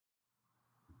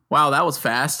Wow, that was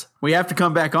fast. We have to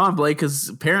come back on, Blake, because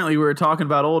apparently we were talking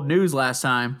about old news last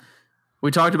time.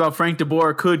 We talked about Frank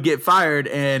DeBoer could get fired,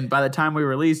 and by the time we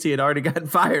released, he had already gotten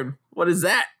fired. What is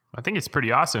that? I think it's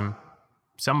pretty awesome.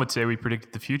 Some would say we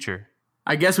predicted the future.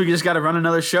 I guess we just got to run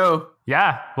another show.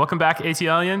 Yeah. Welcome back,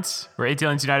 ATLians. We're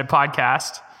ATLians United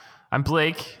podcast. I'm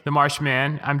Blake, the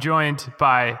Marshman. I'm joined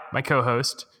by my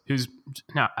co-host,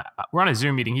 we're on a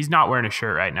Zoom meeting. He's not wearing a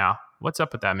shirt right now. What's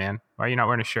up with that, man? Why are you not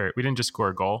wearing a shirt? We didn't just score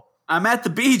a goal. I'm at the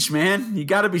beach, man. You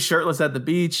got to be shirtless at the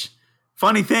beach.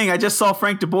 Funny thing, I just saw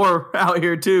Frank DeBoer out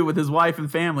here too with his wife and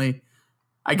family.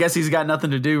 I guess he's got nothing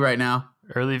to do right now.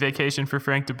 Early vacation for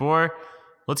Frank DeBoer.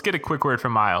 Let's get a quick word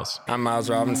from Miles. I'm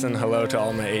Miles Robinson. Hello to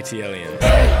all my ATLians.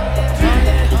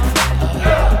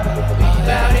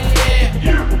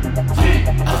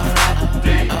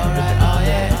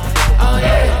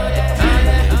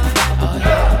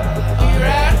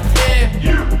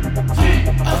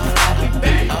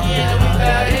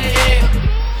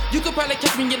 You could probably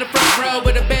catch me in the front row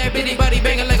with a bad bitty body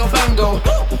banging like a bongo.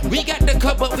 We got the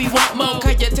cup, but we want more.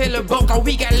 Can you tell a boca?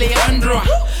 We got Leandro.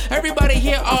 Everybody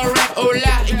here, all right,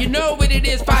 hola. And you know what it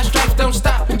is, 5 stripes don't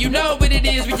stop. And you know what it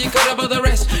is, we just cut above the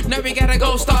rest. Now we gotta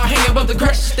go start hanging above the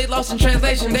crest. They lost in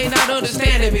translation, they not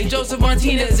understanding me. Joseph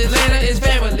Martinez, Atlanta is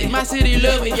family. My city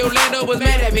love me, Orlando was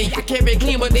mad at me. I can't be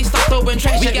clean, but they start throwing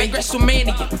trash at me. We got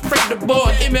WrestleMania, Frank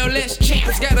DeBoer, MLS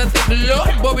champs. Gotta thank the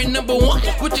Lord, boy, we number one.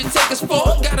 What you take us for?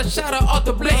 Got a shout out off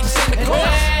the Blake, send the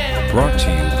course. Brought to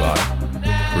you by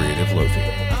Creative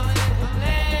Loafing.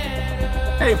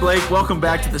 Hey, Blake, welcome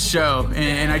back to the show.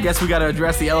 And I guess we got to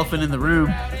address the elephant in the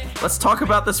room. Let's talk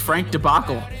about this Frank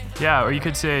debacle. Yeah, or you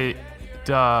could say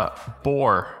the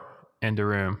boar in the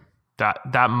room.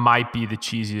 That might be the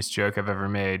cheesiest joke I've ever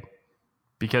made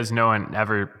because no one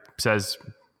ever says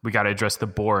we got to address the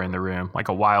boar in the room, like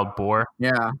a wild boar.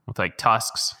 Yeah. With like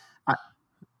tusks.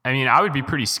 I mean, I would be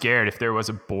pretty scared if there was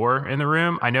a boar in the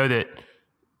room. I know that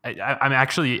I'm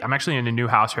actually in a new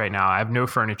house right now. I have no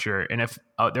furniture. And if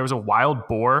there was a wild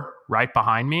boar right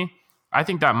behind me, I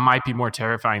think that might be more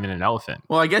terrifying than an elephant.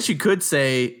 Well, I guess you could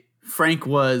say Frank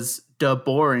was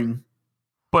boring.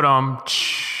 But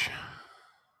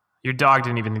your dog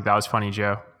didn't even think that was funny,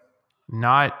 Joe.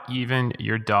 Not even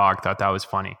your dog thought that was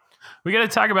funny. We got to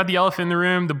talk about the elephant in the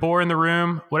room, the boar in the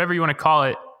room, whatever you want to call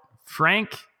it.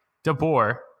 Frank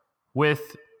DeBoer,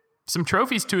 with some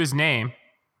trophies to his name,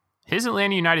 his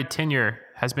Atlanta United tenure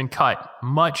has been cut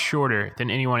much shorter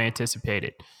than anyone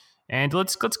anticipated. And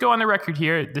let's go on the record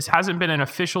here. This hasn't been an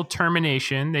official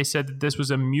termination. They said that this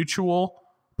was a mutual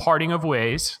parting of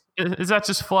ways. Is that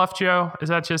just fluff, Joe? Is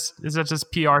that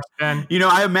just PR spin? You know,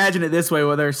 I imagine it this way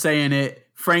where they're saying it.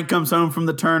 Frank comes home from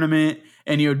the tournament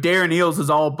and, Darren Eales is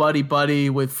all buddy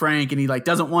with Frank and he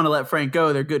doesn't want to let Frank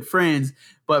go. They're good friends.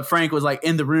 But Frank was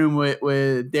in the room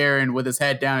with Darren with his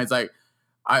head down. He's like,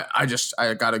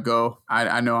 I gotta go.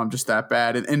 I know I'm just that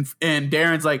bad. And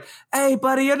Darren's like, hey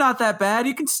buddy, you're not that bad.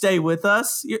 You can stay with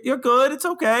us. You're good. It's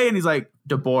okay. And he's like,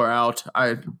 DeBoer out.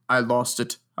 I lost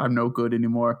it. I'm no good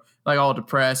anymore. All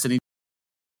depressed. And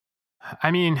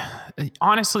I mean,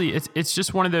 honestly, it's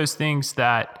just one of those things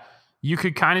that you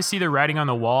could kind of see the writing on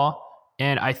the wall.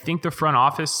 And I think the front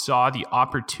office saw the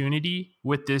opportunity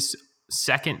with this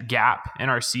second gap in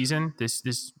our season, this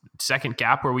second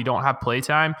gap where we don't have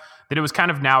playtime, that it was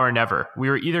kind of now or never. We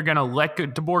were either going to let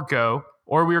DeBoer go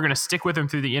or we were going to stick with him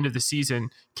through the end of the season,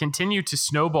 continue to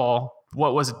snowball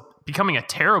what was becoming a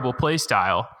terrible play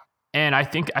style. And I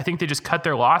think they just cut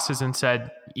their losses and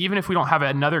said, even if we don't have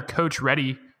another coach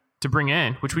ready to bring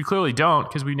in, which we clearly don't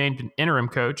because we named an interim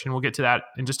coach, and we'll get to that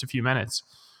in just a few minutes.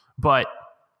 But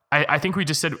I think we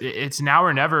just said it's now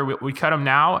or never. We cut them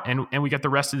now, and we got the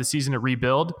rest of the season to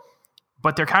rebuild.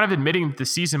 But they're kind of admitting that the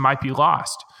season might be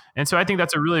lost. And so I think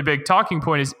that's a really big talking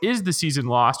point is the season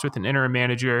lost with an interim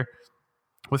manager,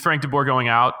 with Frank DeBoer going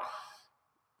out?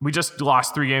 We just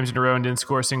lost 3 games in a row and didn't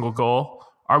score a single goal.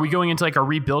 Are we going into a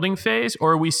rebuilding phase,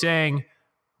 or are we saying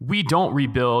we don't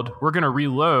rebuild, we're going to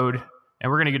reload,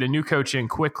 and we're going to get a new coach in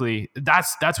quickly?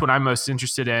 That's what I'm most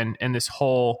interested in this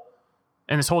whole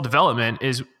development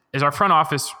is our front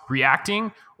office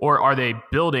reacting, or are they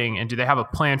building, and do they have a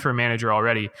plan for a manager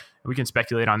already? We can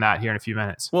speculate on that here in a few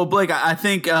minutes. Well, Blake, I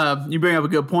think you bring up a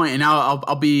good point, and now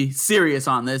I'll be serious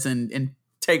on this and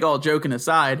take all joking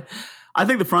aside. I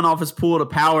think the front office pulled a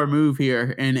power move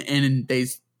here, and they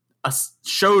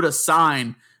showed a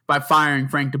sign by firing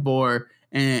Frank DeBoer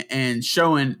and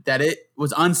showing that it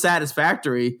was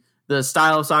unsatisfactory. The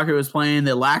style of soccer he was playing,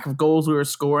 the lack of goals we were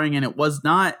scoring, and it was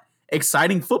not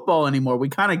exciting football anymore. We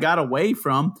kind of got away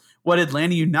from what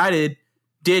Atlanta United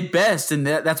did best, and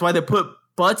that's why they put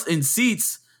butts in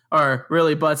seats or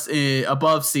really butts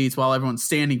above seats while everyone's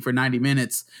standing for 90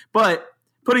 minutes. But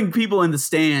putting people in the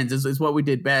stands is what we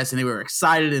did best, and they were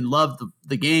excited and loved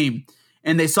the game.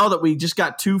 And they saw that we just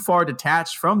got too far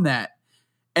detached from that.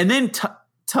 And then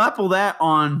topple that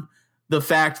on the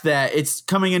fact that it's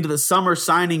coming into the summer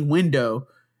signing window,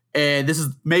 and this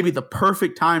is maybe the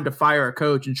perfect time to fire a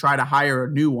coach and try to hire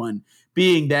a new one,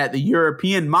 being that the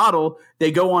European model,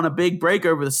 they go on a big break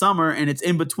over the summer and it's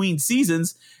in between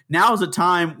seasons. Now is a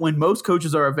time when most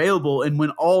coaches are available and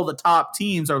when all the top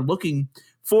teams are looking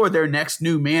for their next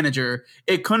new manager.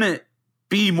 It couldn't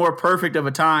be more perfect of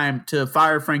a time to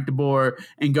fire Frank DeBacle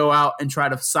and go out and try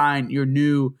to sign your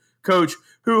new coach,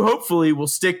 who hopefully will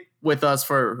stick with us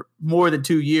for more than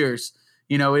 2 years.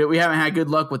 We haven't had good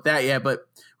luck with that yet, but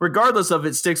regardless of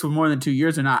it sticks for more than 2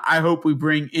 years or not, I hope we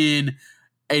bring in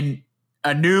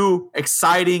a new,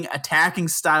 exciting, attacking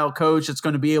style coach that's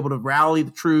going to be able to rally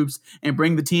the troops and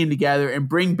bring the team together and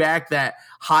bring back that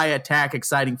high attack,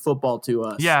 exciting football to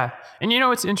us. Yeah. And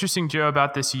what's interesting, Joe,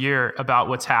 about this year, about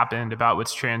what's happened, about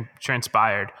what's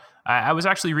transpired. I was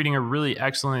actually reading a really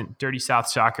excellent Dirty South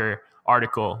Soccer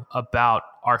article about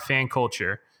our fan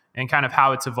culture and kind of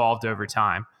how it's evolved over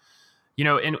time.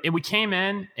 And we came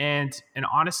in and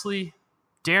honestly,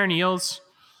 Darren Eales,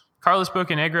 Carlos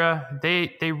Bocanegra,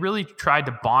 they really tried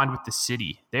to bond with the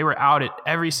city. They were out at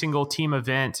every single team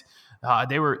event.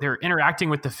 They were interacting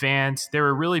with the fans. They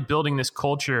were really building this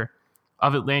culture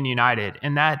of Atlanta United,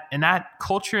 and that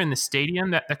culture in the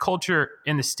stadium, that the culture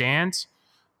in the stands,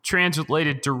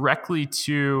 translated directly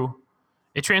to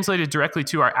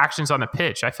our actions on the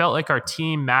pitch. I felt like our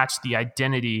team matched the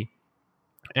identity,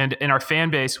 and our fan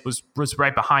base was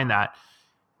right behind that.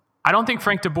 I don't think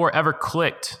Frank DeBacle ever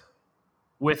clicked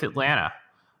with Atlanta.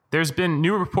 There's been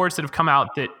new reports that have come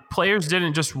out that players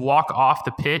didn't just walk off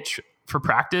the pitch for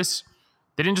practice.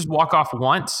 They didn't just walk off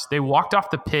once. They walked off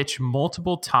the pitch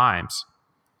multiple times.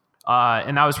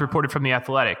 And that was reported from The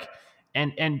Athletic.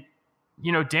 And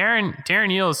Darren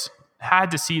Eales had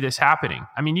to see this happening.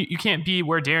 I mean, you can't be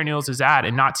where Darren Eales is at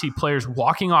and not see players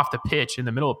walking off the pitch in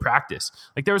the middle of practice.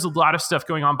 Like, there was a lot of stuff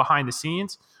going on behind the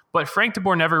scenes, but Frank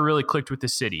DeBacle never really clicked with the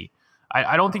city.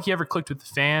 I don't think he ever clicked with the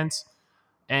fans.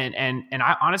 And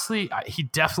I honestly, he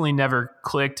definitely never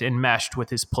clicked and meshed with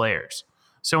his players.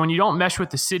 So when you don't mesh with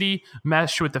the city,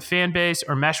 mesh with the fan base,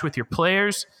 or mesh with your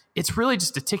players, it's really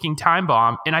just a ticking time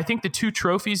bomb. And I think the 2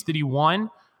 trophies that he won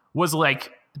was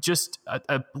like just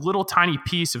a little tiny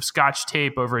piece of Scotch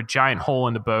tape over a giant hole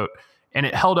in the boat. And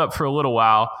it held up for a little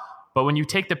while. But when you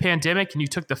take the pandemic and you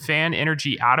took the fan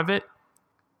energy out of it,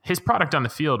 his product on the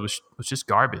field was just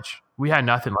garbage. We had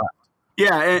nothing left.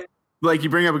 Yeah, like,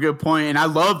 you bring up a good point, and I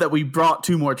love that we brought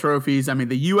 2 more trophies. I mean,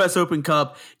 the U.S. Open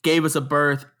Cup gave us a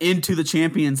berth into the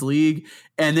Champions League,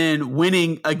 and then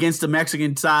winning against a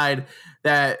Mexican side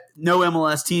that no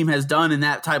MLS team has done in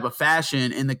that type of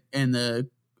fashion in the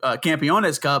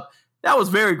Campeones Cup, that was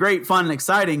very great, fun, and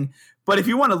exciting. But if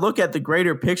you want to look at the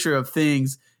greater picture of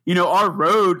things, our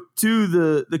road to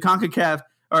the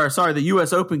the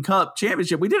U.S. Open Cup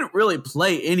championship, we didn't really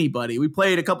play anybody. We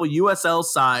played a couple USL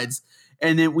sides,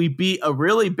 and then we beat a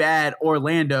really bad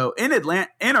Orlando. In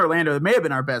Orlando, it may have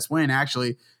been our best win,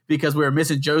 actually, because we were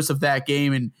missing Joseph that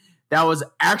game. And that was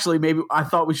actually, maybe I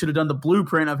thought we should have done the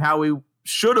blueprint of how we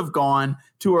should have gone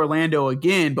to Orlando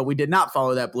again, but we did not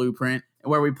follow that blueprint,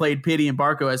 where we played Pity and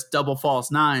Barco as double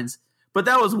false nines. But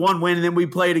that was one win. And then we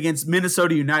played against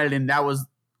Minnesota United, and that was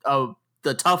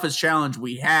the toughest challenge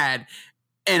we had.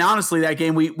 And honestly, that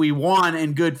game we won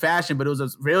in good fashion, but it was a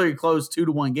really close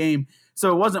 2-1 game.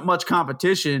 So it wasn't much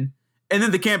competition. And then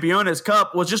the Campeones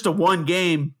Cup was just a 1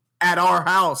 game at our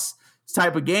house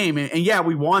type of game. And yeah,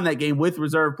 we won that game with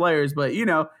reserve players, but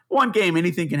 1 game,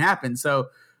 anything can happen. So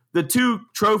the 2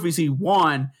 trophies he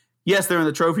won, yes, they're in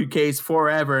the trophy case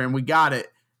forever, and we got it.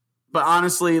 But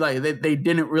honestly, like, they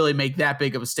didn't really make that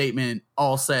big of a statement,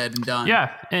 all said and done.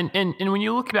 Yeah. And when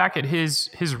you look back at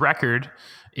his record,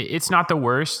 it's not the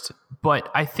worst, but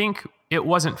I think it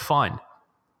wasn't fun.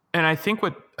 And I think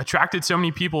what attracted so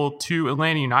many people to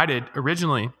Atlanta United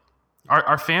originally,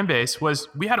 our fan base, was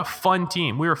we had a fun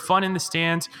team. We were fun in the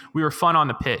stands. We were fun on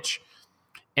the pitch.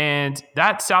 And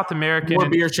that South American...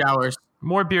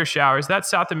 More beer showers. That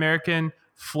South American,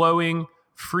 flowing,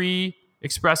 free,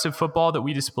 expressive football that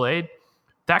we displayed,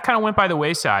 that kind of went by the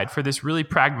wayside for this really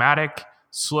pragmatic,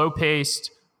 slow-paced,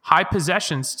 high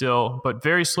possession still, but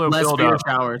very slow build-up. Less beer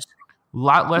showers.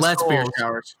 Less beer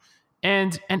showers.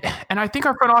 And I think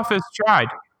our front office tried.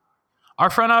 Our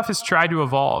front office tried to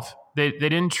evolve. They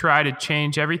didn't try to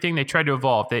change everything. They tried to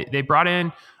evolve. They brought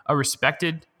in a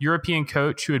respected European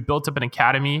coach who had built up an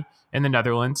academy in the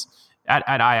Netherlands at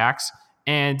Ajax,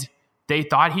 and they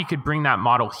thought he could bring that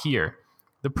model here.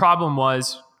 The problem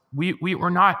was we're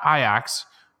not Ajax.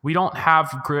 We don't have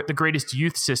the greatest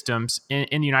youth systems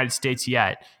in the United States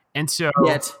yet. And so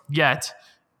yet.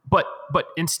 But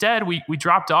instead we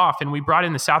dropped off and we brought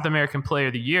in the South American Player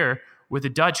of the Year with a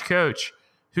Dutch coach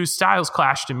whose styles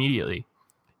clashed immediately.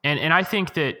 And I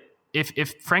think that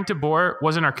if Frank de Boer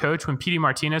wasn't our coach when Petey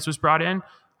Martinez was brought in,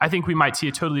 I think we might see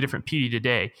a totally different Petey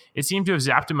today. It seemed to have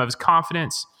zapped him of his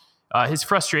confidence. His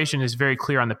frustration is very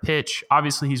clear on the pitch.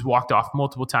 Obviously, he's walked off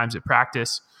multiple times at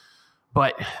practice.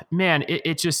 But, man,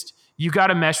 it just – you got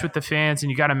to mesh with the fans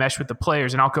and you got to mesh with the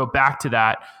players. And I'll go back to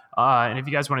that. And if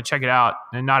you guys want to check it out,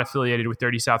 and not affiliated with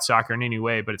Dirty South Soccer in any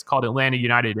way, but it's called Atlanta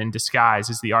United in Disguise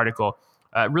is the article.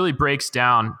 It really breaks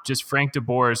down just Frank de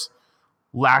Boer's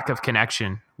lack of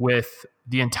connection with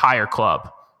the entire club.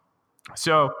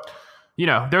 So,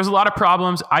 there's a lot of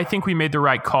problems. I think we made the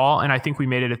right call, and I think we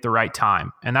made it at the right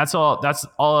time. And that's all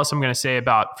else I'm going to say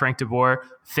about Frank de Boer.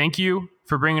 Thank you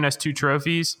for bringing us 2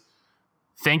 trophies.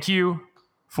 Thank you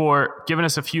for giving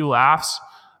us a few laughs,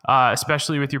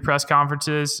 especially with your press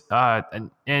conferences.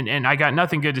 And I got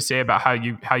nothing good to say about how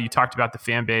you talked about the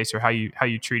fan base or how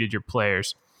you treated your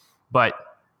players. But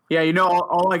yeah,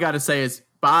 all I got to say is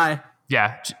bye.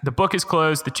 Yeah, the book is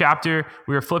closed. The chapter,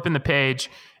 we were flipping the page,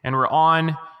 and we're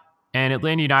on. And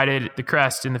Atlanta United, the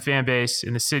crest and the fan base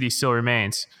in the city still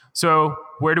remains. So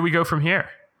where do we go from here?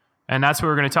 And that's what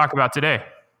we're going to talk about today.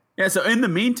 Yeah, so in the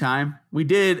meantime, we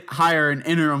did hire an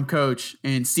interim coach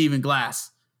in Stephen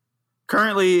Glass.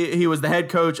 Currently, he was the head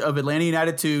coach of Atlanta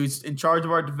United 2. He's in charge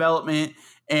of our development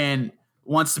and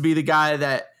wants to be the guy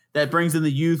that brings in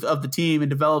the youth of the team and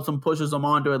develops them, pushes them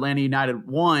on to Atlanta United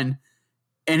 1.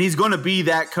 And he's going to be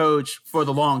that coach for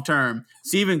the long term.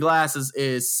 Stephen Glass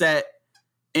is set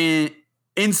in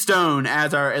stone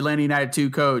as our Atlanta United 2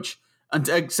 coach,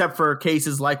 except for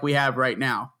cases like we have right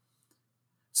now.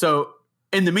 So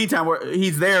in the meantime,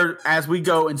 he's there as we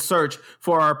go and search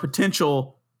for our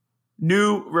potential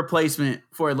new replacement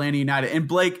for Atlanta United. And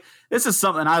Blake, this is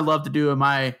something I love to do in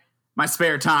my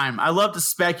spare time. I love to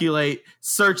speculate,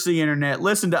 search the internet,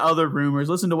 listen to other rumors,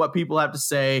 listen to what people have to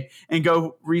say, and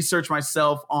go research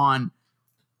myself on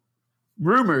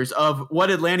rumors of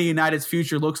what Atlanta United's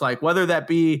future looks like, whether that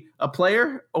be a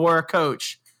player or a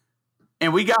coach.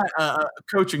 And we got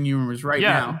coaching rumors right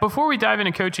now. Before we dive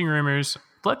into coaching rumors,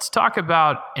 let's talk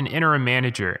about an interim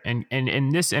manager and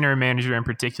this interim manager in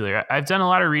particular. I've done a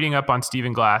lot of reading up on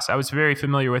Stephen Glass. I was very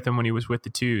familiar with him when he was with the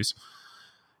Twos.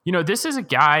 This is a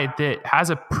guy that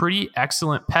has a pretty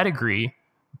excellent pedigree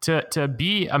to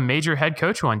be a major head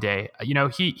coach one day.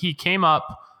 He came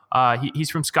up, he's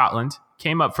from Scotland,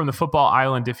 came up from the football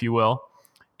island, if you will,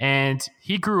 and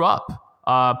he grew up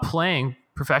playing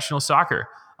professional soccer.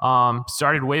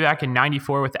 Started way back in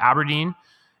 '94 with Aberdeen,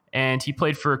 and he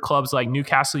played for clubs like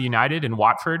Newcastle United and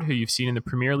Watford, who you've seen in the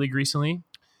Premier League recently.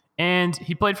 And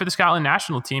he played for the Scotland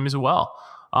national team as well.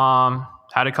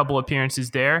 Had a couple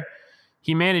appearances there.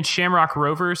 He managed Shamrock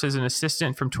Rovers as an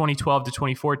assistant from 2012 to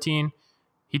 2014.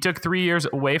 He took 3 years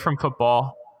away from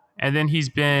football, and then he's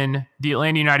been the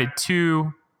Atlanta United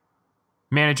 2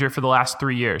 manager for the last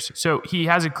 3 years. So he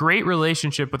has a great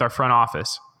relationship with our front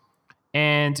office.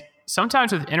 And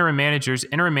sometimes with interim managers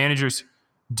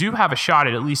do have a shot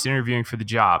at least interviewing for the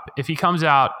job if he comes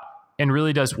out and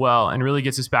really does well and really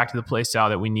gets us back to the play style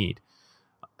that we need.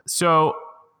 So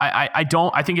I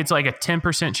think it's like a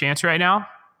 10% chance right now.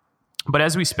 But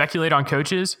as we speculate on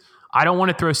coaches, I don't want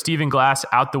to throw Stephen Glass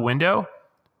out the window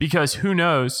because who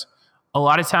knows? A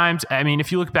lot of times,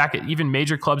 if you look back at even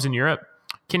major clubs in Europe,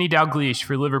 Kenny Dalglish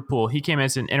for Liverpool, he came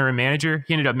as an interim manager.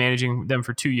 He ended up managing them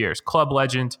for 2 years. Club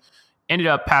legend, ended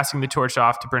up passing the torch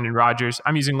off to Brendan Rodgers.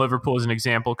 I'm using Liverpool as an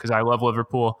example because I love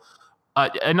Liverpool.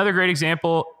 Another great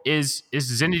example is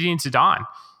Zinedine Zidane.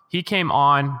 He came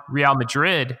on Real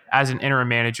Madrid as an interim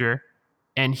manager,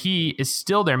 and he is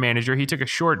still their manager. He took a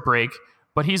short break,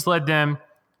 but he's led them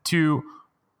to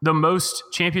the most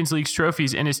Champions League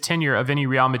trophies in his tenure of any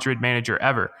Real Madrid manager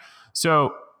ever.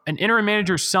 So an interim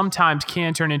manager sometimes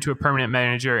can turn into a permanent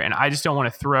manager, and I just don't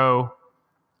want to throw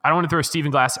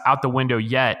Stephen Glass out the window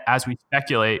yet as we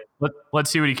speculate. Let's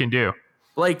see what he can do.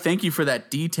 Blake, thank you for that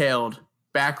detailed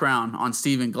background on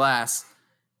Stephen Glass.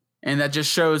 And that just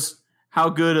shows how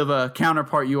good of a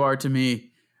counterpart you are to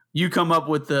me. You come up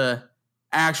with the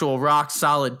actual rock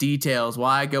solid details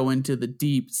while I go into the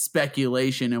deep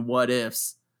speculation and what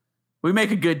ifs. We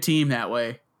make a good team that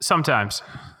way. Sometimes,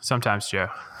 Joe.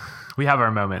 We have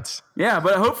our moments. Yeah,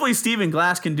 but hopefully Stephen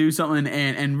Glass can do something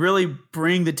and really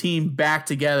bring the team back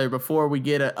together before we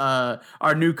get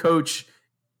our new coach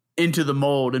into the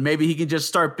mold, and maybe he can just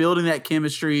start building that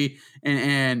chemistry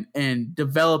and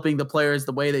developing the players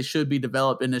the way they should be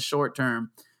developed in the short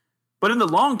term. But in the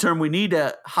long term, we need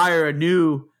to hire a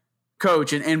new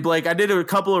coach. And Blake, I did a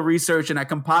couple of research and I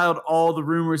compiled all the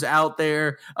rumors out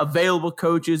there, available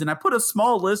coaches, and I put a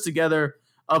small list together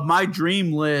of my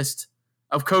dream list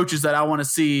of coaches that I want to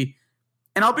see.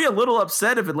 And I'll be a little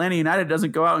upset if Atlanta United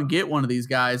doesn't go out and get one of these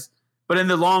guys. But in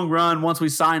the long run, once we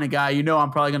sign a guy,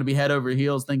 I'm probably going to be head over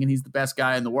heels thinking he's the best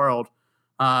guy in the world.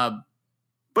 But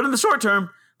in the short term,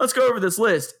 let's go over this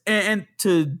list. And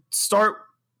to start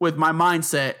with my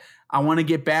mindset, I want to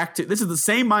get back to – this is the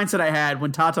same mindset I had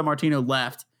when Tata Martino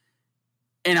left.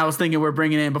 And I was thinking we're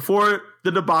bringing in – before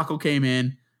the debacle came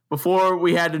in, before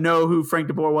we had to know who Frank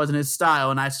DeBacle was and his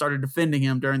style, and I started defending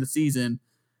him during the season,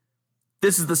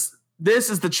 this is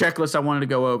the checklist I wanted to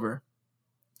go over.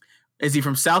 Is he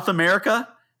from South America?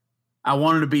 I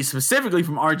want him to be specifically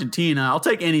from Argentina. I'll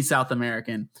take any South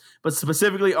American, but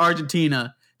specifically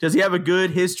Argentina. Does he have a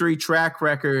good history track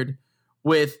record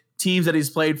with teams that he's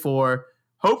played for,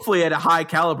 hopefully at a high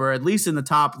caliber, at least in the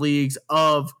top leagues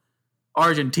of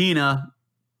Argentina,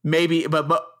 maybe,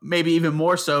 but maybe even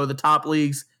more so the top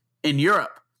leagues in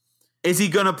Europe? Is he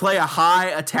going to play a high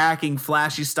attacking,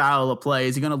 flashy style of play?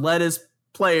 Is he going to let his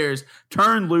players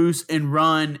turn loose and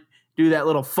run, do that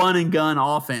little fun and gun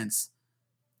offense?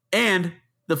 And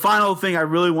the final thing I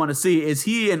really want to see, is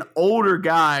he an older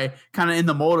guy kind of in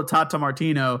the mold of Tata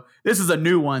Martino? This is a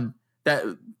new one that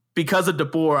because of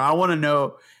DeBoer, I want to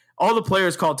know. All the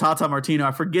players called Tata Martino,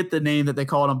 I forget the name that they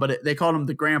called him, but they called him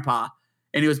the grandpa.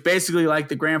 And he was basically like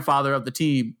the grandfather of the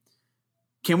team.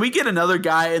 Can we get another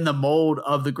guy in the mold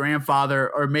of the grandfather,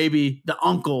 or maybe the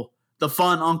uncle, the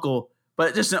fun uncle,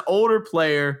 but just an older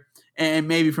player and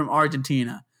maybe from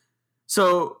Argentina?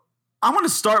 So I'm going to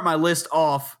start my list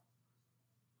off.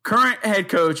 Current head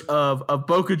coach of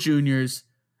Boca Juniors,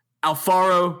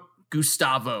 Alfaro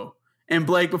Gustavo. And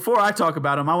Blake, before I talk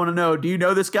about him, I want to know, do you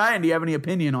know this guy and do you have any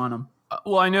opinion on him?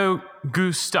 Well, I know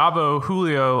Gustavo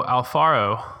Julio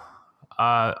Alfaro,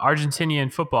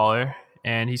 Argentinian footballer,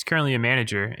 and he's currently a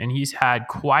manager, and he's had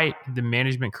quite the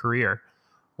management career.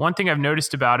 One thing I've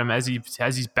noticed about him as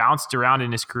he's bounced around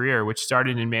in his career, which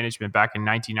started in management back in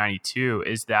 1992,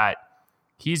 is that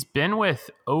he's been with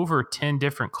over 10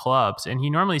 different clubs, and he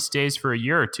normally stays for a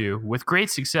year or two with great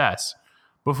success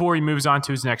before he moves on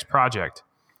to his next project.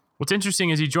 What's interesting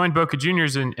is he joined Boca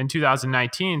Juniors in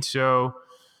 2019, so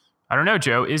I don't know,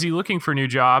 Joe. Is he looking for a new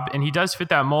job? And he does fit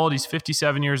that mold. He's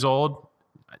 57 years old.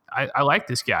 I like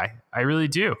this guy. I really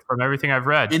do, from everything I've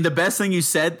read. And the best thing you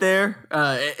said there,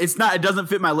 it doesn't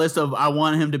fit my list of I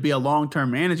want him to be a long-term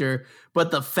manager,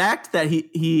 but the fact that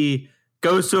he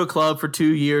goes to a club for 2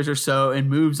 years or so and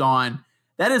moves on,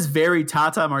 that is very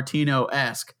Tata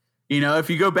Martino-esque. If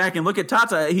you go back and look at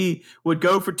Tata, he would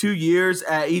go for 2 years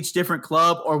at each different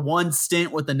club, or one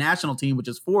stint with the national team, which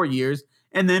is 4 years,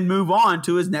 and then move on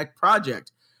to his next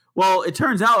project. Well, it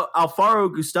turns out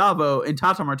Alfaro Gustavo and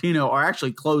Tata Martino are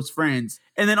actually close friends.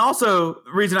 And then also,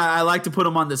 the reason I like to put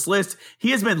him on this list,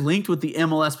 he has been linked with the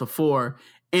MLS before,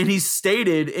 and he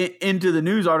stated into the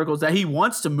news articles that he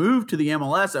wants to move to the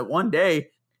MLS at one day,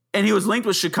 and he was linked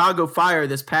with Chicago Fire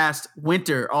this past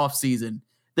winter offseason.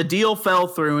 The deal fell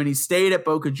through, and he stayed at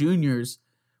Boca Juniors.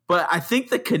 But I think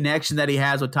the connection that he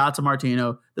has with Tata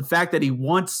Martino, the fact that he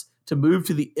wants to move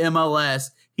to the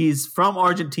MLS, he's from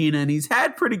Argentina, and he's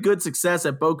had pretty good success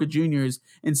at Boca Juniors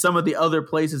and some of the other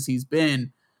places he's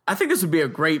been. I think this would be a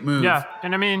great move. Yeah,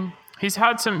 and I mean, he's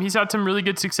had some really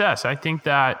good success. I think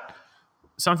that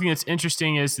something that's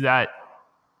interesting is that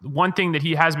one thing that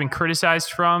he has been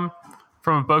criticized from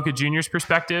a Boca Juniors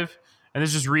perspective, and this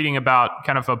is just reading about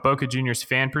kind of a Boca Juniors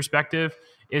fan perspective,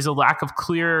 is a lack of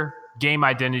clear game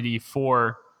identity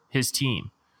for his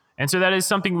team. And so that is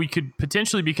something we could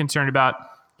potentially be concerned about.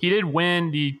 He did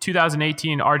win the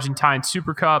 2018 Argentine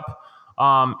Super Cup.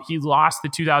 He lost the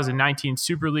 2019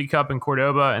 Super League Cup in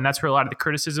Cordoba, and that's where a lot of the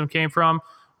criticism came from.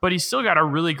 But he's still got a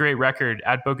really great record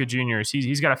at Boca Juniors.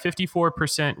 He's got a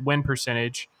 54% win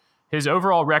percentage. His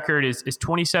overall record is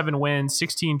 27 wins,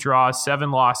 16 draws, 7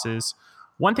 losses.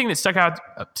 One thing that stuck out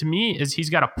to me is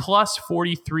he's got a plus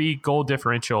 43 goal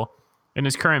differential in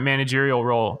his current managerial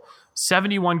role.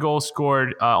 71 goals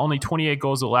scored, only 28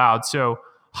 goals allowed. So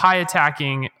high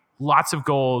attacking, lots of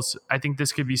goals. I think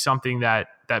this could be something that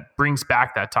brings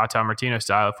back that Tata Martino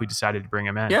style if we decided to bring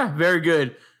him in. Yeah, very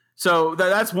good. So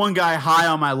that's one guy high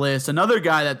on my list. Another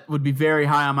guy that would be very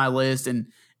high on my list and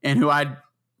who I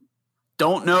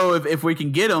don't know if we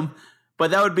can get him, but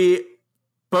that would be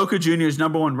Boca Juniors'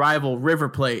 number one rival, River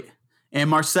Plate, and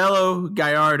Marcelo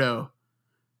Gallardo.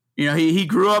 He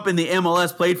grew up in the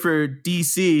MLS, played for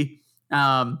DC,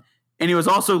 and he was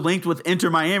also linked with Inter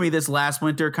Miami this last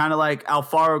winter, kind of like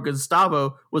Alfaro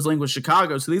Gustavo was linked with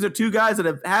Chicago. So these are two guys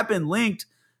that have been linked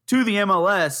to the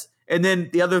MLS. And then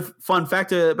the other fun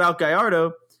fact about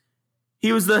Gallardo,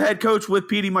 he was the head coach with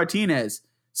Pity Martinez.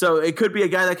 So it could be a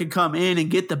guy that could come in and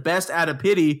get the best out of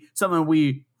Pity, something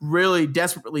we really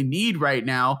desperately need right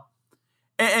now.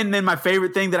 And then my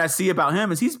favorite thing that I see about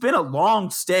him is he's been a long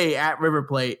stay at River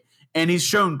Plate, and he's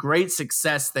shown great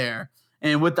success there.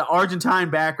 And with the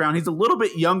Argentine background, he's a little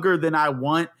bit younger than I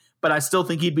want, but I still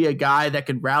think he'd be a guy that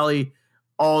could rally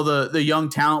all the young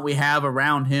talent we have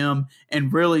around him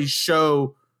and really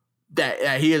show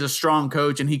that he is a strong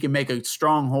coach and he can make a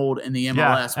stronghold in the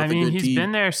MLS. Yeah, he's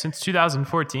been there since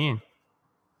 2014,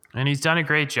 and he's done a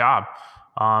great job.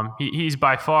 He's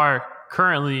by far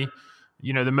currently,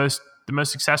 the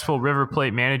most successful River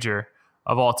Plate manager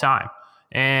of all time,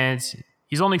 and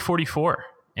he's only 44,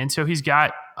 and so he's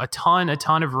got a ton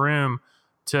of room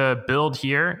to build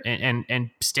here and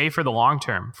stay for the long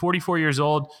term. 44 years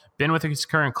old, been with his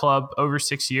current club over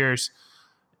 6 years.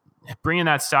 Bringing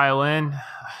that style in,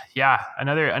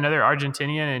 another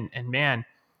Argentinian, and man,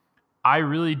 I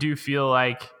really do feel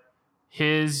like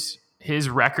his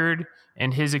record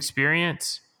and his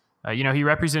experience. He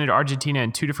represented Argentina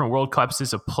in 2 different World Cups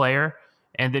as a player,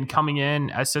 and then coming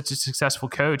in as such a successful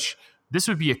coach. This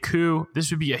would be a coup. This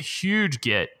would be a huge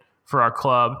get for our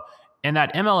club. And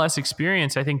that MLS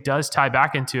experience, I think, does tie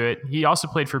back into it. He also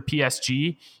played for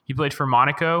PSG. He played for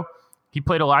Monaco. He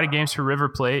played a lot of games for River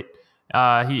Plate.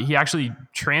 He actually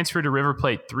transferred to River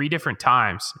Plate 3 different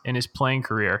times in his playing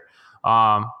career.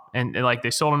 And like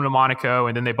they sold him to Monaco,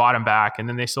 and then they bought him back, and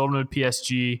then they sold him to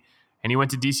PSG, and he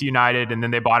went to DC United, and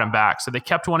then they bought him back. So they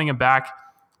kept wanting him back.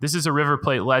 This is a River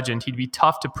Plate legend. He'd be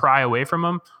tough to pry away from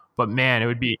him, but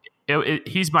man,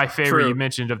 he's my favorite. True. You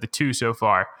mentioned of the 2 so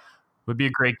far. Would be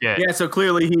a great get. Yeah, so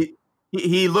clearly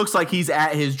he looks like he's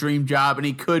at his dream job, and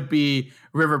he could be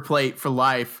River Plate for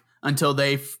life until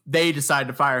they decide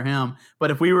to fire him. But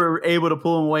if we were able to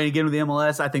pull him away and get him to the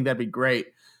MLS, I think that'd be great.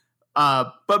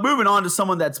 But moving on to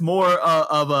someone that's more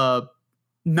of a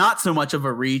not so much of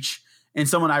a reach, and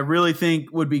someone I really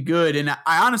think would be good. And I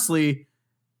honestly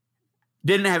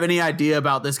didn't have any idea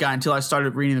about this guy until I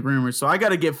started reading the rumors. So I got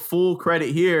to give full credit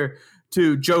here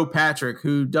to Joe Patrick,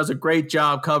 who does a great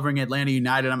job covering Atlanta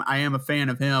United. I am a fan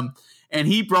of him. And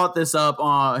he brought this up.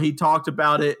 He talked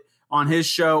about it on his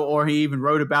show, or he even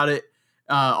wrote about it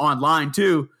online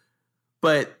too.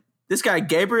 But this guy,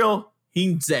 Gabriel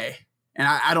Heinze, and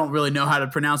I don't really know how to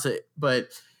pronounce it, but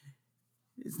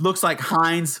it looks like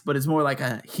Heinz, but it's more like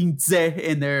a Heinze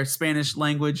in their Spanish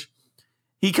language.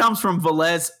 He comes from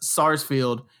Velez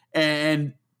Sarsfield,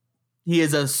 and he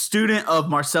is a student of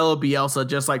Marcelo Bielsa,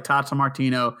 just like Tata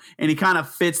Martino, and he kind of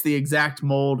fits the exact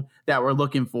mold that we're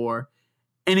looking for.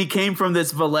 And he came from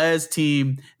this Velez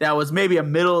team that was maybe a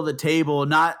middle of the table,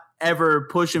 not ever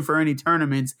pushing for any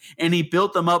tournaments, and he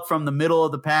built them up from the middle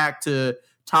of the pack to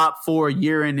top 4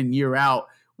 year in and year out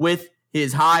with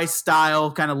his high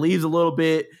style. Kind of leaves a little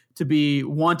bit to be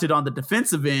wanted on the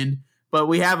defensive end, but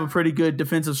we have a pretty good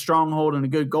defensive stronghold and a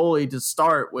good goalie to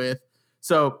start with.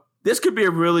 So this could be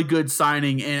a really good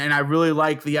signing, and I really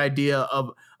like the idea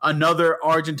of another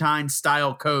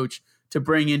Argentine-style coach to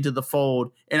bring into the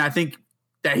fold, and I think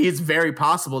that it's very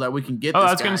possible that we can get this guy.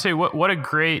 I was going to say, what a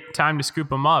great time to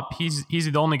scoop him up. He's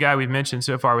the only guy we've mentioned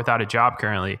so far without a job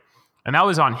currently, and that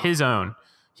was on his own.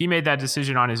 He made that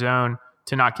decision on his own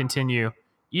to not continue,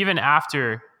 even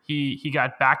after he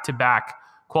got back-to-back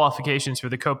qualifications for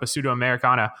the Copa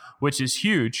Sudamericana, which is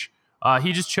huge.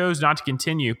 He just chose not to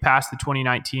continue past the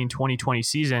 2019-2020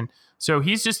 season. So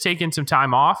he's just taken some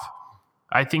time off.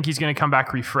 I think he's going to come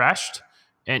back refreshed.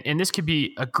 And this could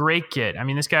be a great get. I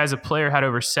mean, this guy as a player had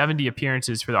over 70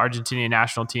 appearances for the Argentinian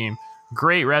national team.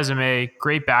 Great resume,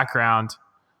 great background.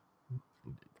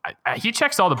 He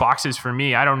checks all the boxes for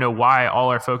me. I don't know why all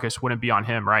our focus wouldn't be on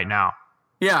him right now.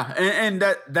 Yeah, and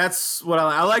that's what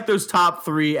I like those top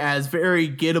 3 as very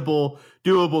gettable,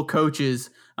 doable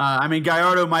coaches. I mean,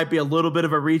 Gallardo might be a little bit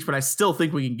of a reach, but I still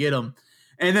think we can get him.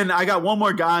 And then I got one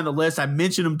more guy on the list. I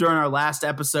mentioned him during our last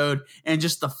episode, and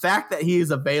just the fact that he is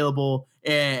available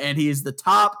and he is the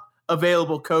top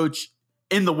available coach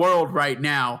in the world right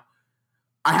now,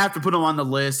 I have to put him on the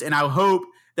list, and I hope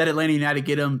that Atlanta United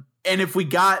get him. And if we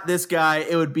got this guy,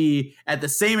 it would be at the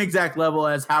same exact level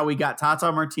as how we got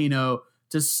Tata Martino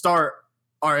to start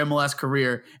our MLS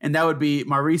career, and that would be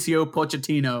Mauricio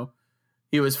Pochettino.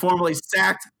 He was formerly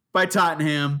sacked by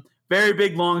Tottenham. Very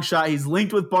big long shot. He's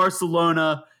linked with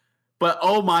Barcelona, but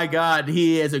oh my God,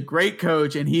 he is a great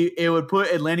coach, and it would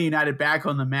put Atlanta United back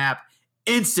on the map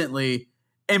instantly.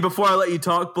 And before I let you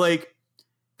talk, Blake,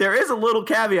 there is a little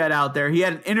caveat out there. He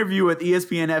had an interview with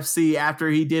ESPN FC after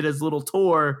he did his little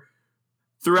tour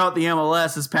throughout the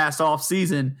MLS this past off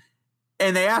season.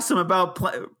 And they asked him about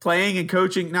playing and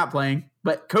coaching, not playing,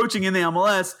 but coaching in the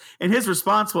MLS. And his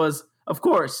response was, of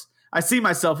course, I see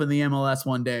myself in the MLS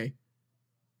one day.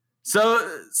 So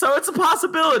it's a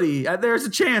possibility. There's a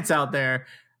chance out there.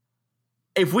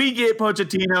 If we get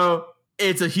Pochettino,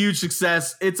 it's a huge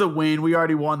success. It's a win. We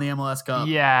already won the MLS Cup.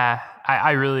 Yeah,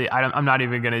 I'm not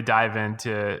even going to dive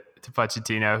into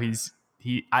Pochettino.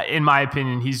 In my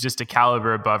opinion, he's just a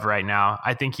caliber above right now.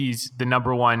 I think he's the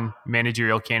number one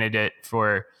managerial candidate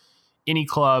for any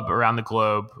club around the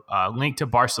globe, linked to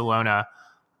Barcelona.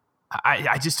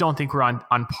 I just don't think we're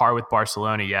on par with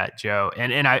Barcelona yet, Joe.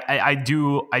 And I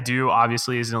do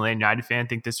obviously, as an Atlanta United fan,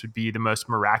 think this would be the most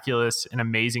miraculous and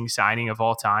amazing signing of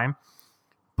all time.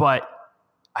 But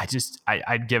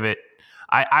I'd give it.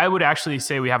 I would actually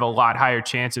say we have a lot higher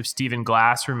chance of Stephen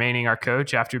Glass remaining our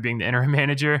coach after being the interim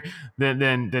manager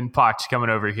than Poch coming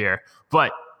over here.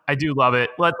 But I do love it.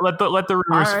 Let the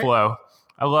rumors flow.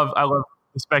 I love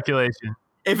the speculation.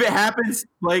 If it happens,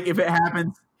 Blake, if it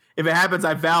happens,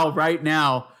 I vow right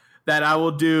now that I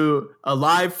will do a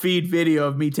live feed video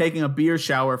of me taking a beer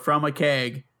shower from a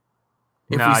keg.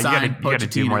 You got to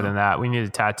do more than that. We need a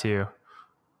tattoo.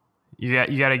 You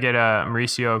got to get a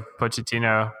Mauricio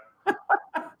Pochettino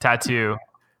tattoo.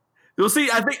 We'll see.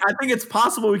 I think it's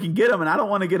possible we can get him, and I don't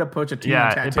want to get a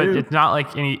Pochettino tattoo. But it's not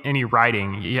like any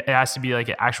writing. It has to be like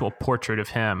an actual portrait of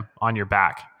him on your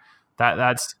back.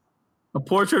 That's a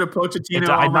portrait of Pochettino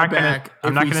on my back.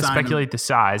 I'm not going to speculate the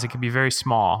size. It could be very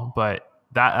small, but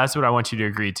that's what I want you to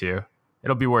agree to.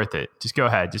 It'll be worth it. Just go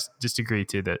ahead. Just agree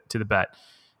to the bet.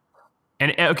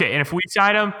 And okay, and if we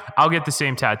sign him, I'll get the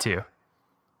same tattoo.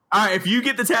 All right, if you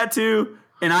get the tattoo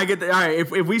and I get all right, if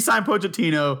we sign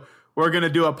Pochettino, we're going to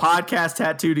do a podcast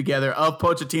tattoo together of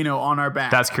Pochettino on our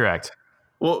back. That's correct.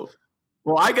 Well,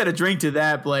 I got to drink to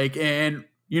that, Blake, and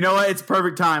you know what? It's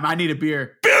perfect time. I need a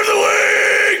beer. Beer of the week!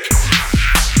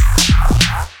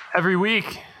 Every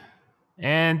week.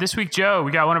 And this week, Joe,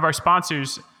 we got one of our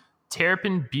sponsors,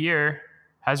 Terrapin Beer,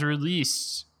 has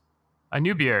released a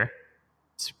new beer.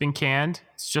 It's been canned.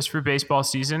 It's just for baseball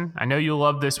season. I know you'll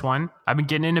love this one. I've been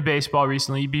getting into baseball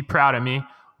recently. You'd be proud of me.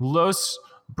 Los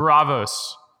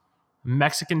Bravos,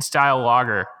 Mexican-style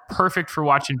lager. Perfect for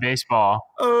watching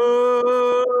baseball.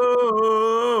 Oh.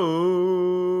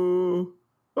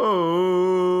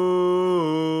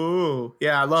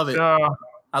 Yeah, I love it.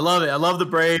 I love it. I love the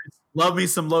Braves. Love me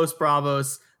some Los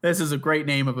Bravos. This is a great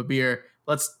name of a beer.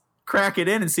 Let's crack it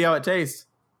in and see how it tastes.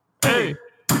 Hey.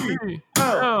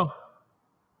 Oh.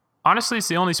 Honestly, it's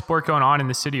the only sport going on in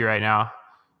the city right now.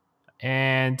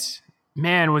 And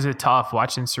man, was it tough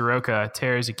watching Soroka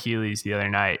tear his Achilles the other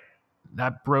night.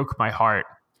 That broke my heart.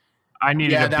 I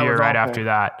needed a beer right after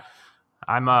that.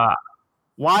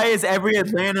 Why is every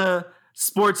Atlanta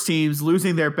sports teams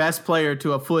losing their best player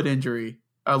to a foot injury,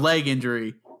 a leg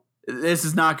injury? This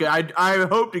is not good. I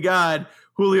hope to God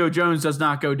Julio Jones does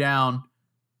not go down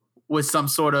with some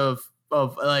sort of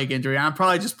leg injury. I'll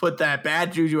probably just put that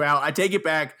bad juju out. I take it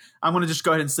back. I'm going to just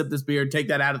go ahead and sip this beer and take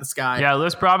that out of the sky. Yeah,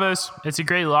 Los Bravos, it's a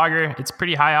great lager. It's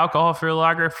pretty high alcohol for a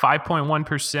lager,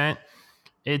 5.1%.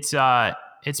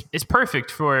 It's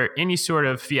perfect for any sort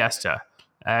of fiesta.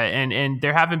 And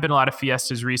there haven't been a lot of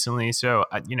fiestas recently. So,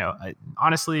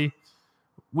 honestly,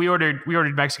 we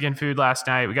ordered Mexican food last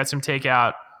night. We got some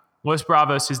takeout. Los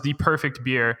Bravos is the perfect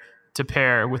beer to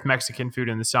pair with Mexican food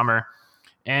in the summer.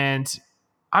 And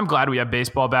I'm glad we have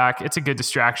baseball back. It's a good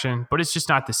distraction, but it's just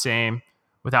not the same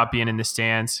without being in the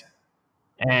stands.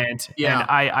 And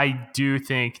I do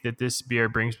think that this beer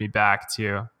brings me back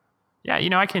to,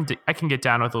 I can get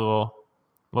down with a little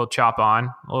chop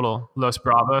on, a little Los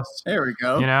Bravos. There we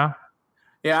go.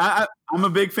 Yeah, I'm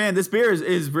a big fan. This beer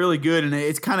is really good, and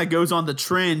it kind of goes on the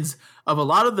trends of a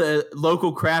lot of the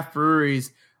local craft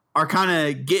breweries are kind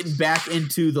of getting back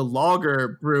into the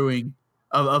lager brewing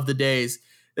of the days.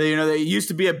 There used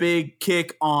to be a big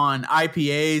kick on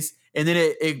IPAs, and then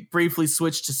it briefly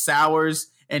switched to sours,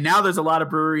 and now there's a lot of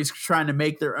breweries trying to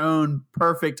make their own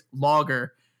perfect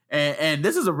lager, and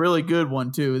this is a really good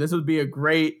one too. This would be a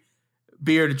great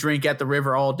beer to drink at the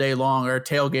river all day long or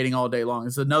tailgating all day long.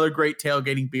 It's another great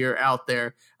tailgating beer out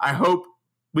there. I hope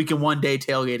we can one day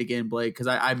tailgate again, Blake, because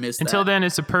I miss that. Until then,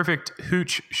 it's a perfect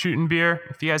hooch shooting beer.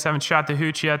 If you guys haven't shot the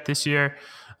hooch yet this year,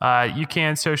 you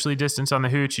can socially distance on the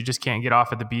hooch. You just can't get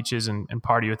off at the beaches and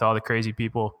party with all the crazy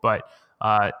people. But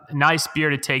nice beer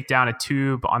to take down a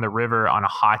tube on the river on a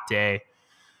hot day.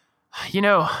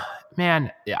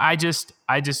 man, I just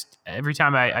every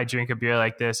time I drink a beer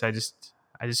like this, I just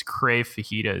crave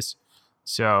fajitas.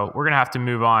 So we're gonna have to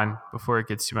move on before it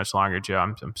gets too much longer, Joe.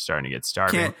 I'm starting to get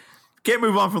starving. Can't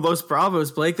move on from Los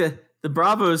Bravos, Blake. The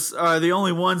Bravos are the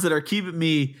only ones that are keeping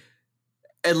me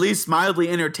at least mildly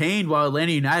entertained while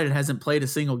Atlanta United hasn't played a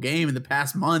single game in the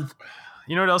past month.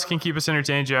 You know what else can keep us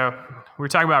entertained, Joe? We're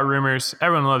talking about Rumors.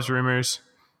 Everyone loves Rumors.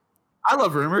 I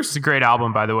love Rumors. It's a great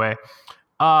album, by the way.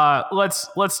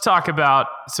 Let's talk about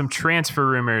some transfer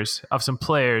rumors of some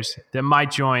players that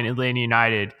might join Atlanta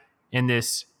United in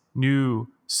this new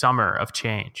summer of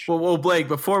change. Well, Blake,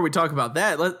 before we talk about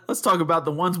that, let's talk about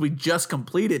the ones we just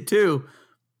completed too.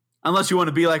 Unless you want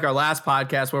to be like our last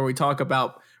podcast where we talk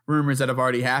about rumors that have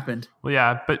already happened. Well,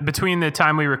 yeah, but between the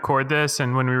time we record this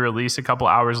and when we release a couple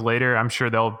hours later, I'm sure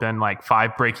there'll have been like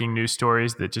 5 breaking news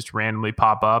stories that just randomly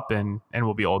pop up and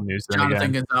will be old news.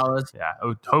 Jonathan Gonzalez. Yeah,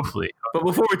 hopefully. But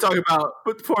before we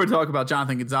talk about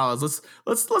Jonathan Gonzalez,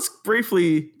 let's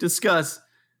briefly discuss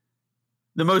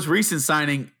the most recent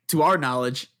signing, to our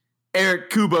knowledge, Eric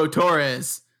Kubo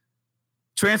Torres,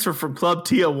 transfer from Club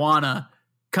Tijuana,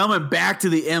 coming back to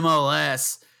the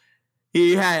MLS.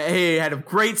 He had a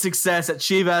great success at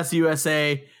Chivas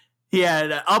USA. He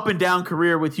had an up and down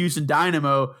career with Houston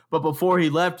Dynamo, but before he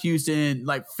left Houston,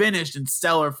 finished in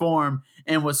stellar form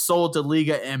and was sold to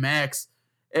Liga MX,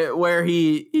 where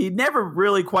he never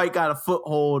really quite got a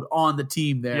foothold on the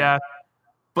team there. Yeah.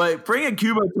 But bringing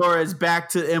Kubo Torres back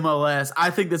to MLS, I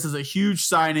think this is a huge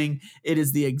signing. It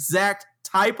is the exact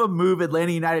type of move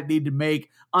Atlanta United need to make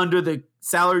under the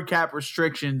salary cap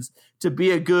restrictions to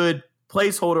be a good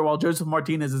placeholder while Joseph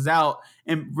Martinez is out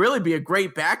and really be a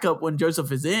great backup when Joseph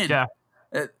is in. Yeah.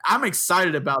 I'm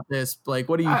excited about this, Blake.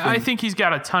 What do you think? I think he's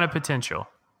got a ton of potential,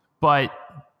 but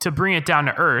to bring it down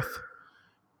to earth,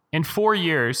 in 4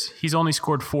 years, he's only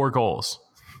scored 4 goals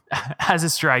as a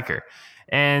striker.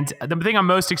 And the thing I'm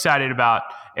most excited about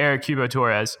Eric Kubo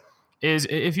Torres is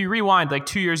if you rewind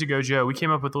 2 years ago, Joe, we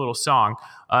came up with a little song,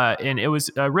 and it was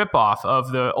a ripoff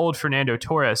of the old Fernando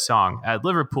Torres song at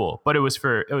Liverpool, but it was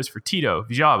for Tito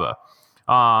Vijaba.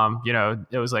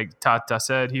 It was like Tata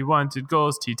said he wanted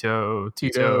goals, Tito.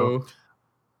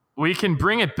 We can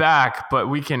bring it back, but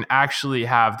we can actually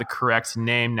have the correct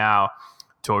name now.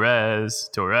 Torres,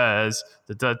 Torres.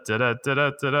 So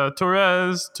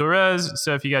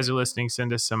if you guys are listening,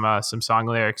 send us some song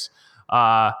lyrics.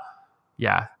 Yeah,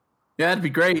 that'd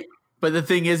be great. But the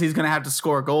thing is, he's going to have to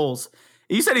score goals.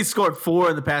 You said he scored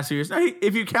 4 in the past few years. Now,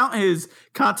 if you count his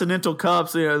Continental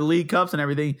Cups, the League Cups and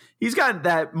everything, he's got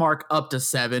that mark up to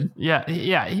 7. Yeah.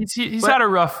 He's had a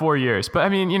rough 4 years. But I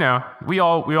mean, we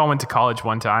all went to college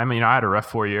one time. I had a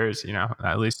rough 4 years.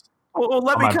 At least. Well,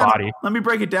 let me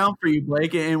break it down for you,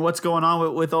 Blake, and what's going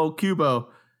on with old Kubo.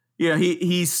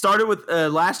 He started with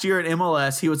last year at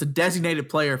MLS. He was a designated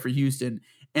player for Houston,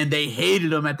 and they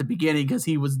hated him at the beginning because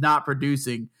he was not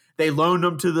producing. They loaned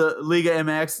him to the Liga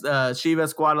MX,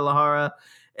 Chivas Guadalajara,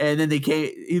 and then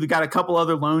he got a couple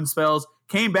other loan spells.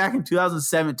 Came back in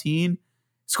 2017,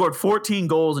 scored 14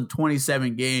 goals in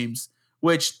 27 games,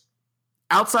 which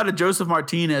outside of Joseph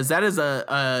Martinez, that is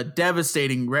a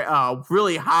devastating,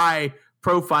 really high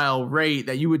profile rate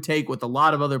that you would take with a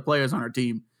lot of other players on our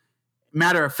team.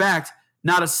 Matter of fact,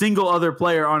 not a single other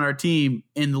player on our team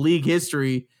in the league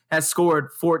history has scored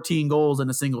 14 goals in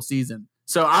a single season.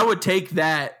 So I would take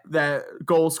that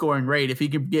goal scoring rate if he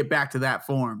could get back to that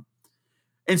form.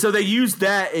 And so they used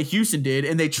that, Houston did,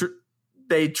 and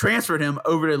they transferred him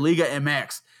over to Liga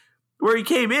MX, where he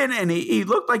came in and he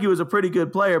looked like he was a pretty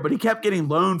good player, but he kept getting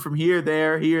loaned from here,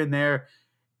 and there.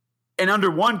 And under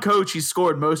one coach, he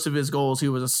scored most of his goals. He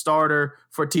was a starter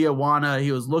for Tijuana.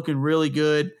 He was looking really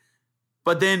good.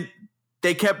 But then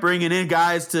they kept bringing in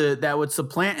guys that would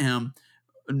supplant him.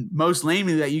 Most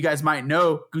namely that you guys might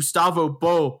know, Gustavo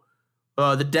Bo,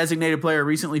 the designated player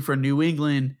recently for New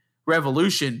England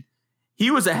Revolution.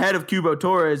 He was ahead of Kubo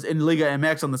Torres in Liga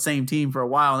MX on the same team for a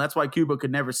while, and that's why Kubo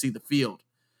could never see the field.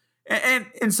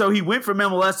 And so he went from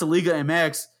MLS to Liga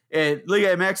MX, and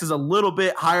Liga MX is a little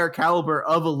bit higher caliber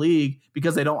of a league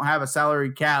because they don't have a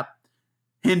salary cap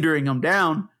hindering them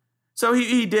down. So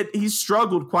he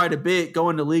struggled quite a bit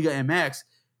going to Liga MX.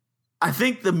 I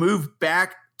think the move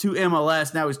back to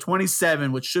MLS, now he's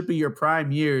 27, which should be your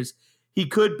prime years. He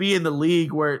could be in the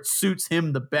league where it suits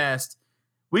him the best.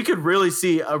 We could really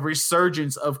see a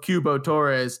resurgence of Kubo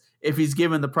Torres if he's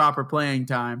given the proper playing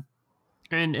time.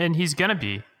 And he's going to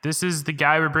be. This is the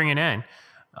guy we're bringing in.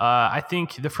 I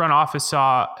think the front office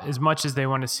saw as much as they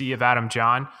want to see of Adam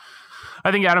John.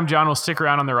 I think Adam John will stick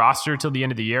around on the roster till the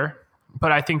end of the year.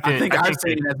 But I think I've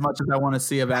seen as much as I want to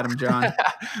see of Adam John.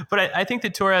 But I think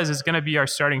that Torres is going to be our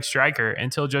starting striker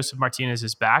until Joseph Martinez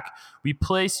is back. We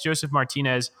placed Joseph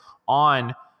Martinez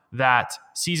on that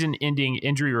season-ending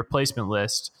injury replacement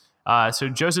list. So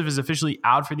Joseph is officially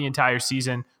out for the entire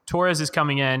season. Torres is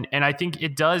coming in, and I think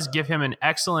it does give him an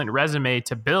excellent resume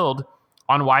to build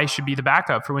on why he should be the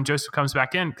backup for when Joseph comes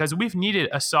back in, because we've needed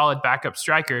a solid backup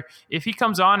striker. If he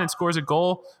comes on and scores a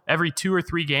goal every 2 or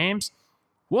 3 games,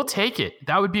 we'll take it.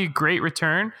 That would be a great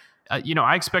return.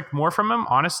 I expect more from him,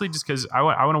 honestly, just because I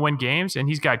want to win games, and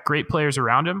he's got great players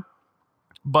around him.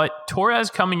 But Torres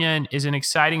coming in is an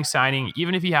exciting signing,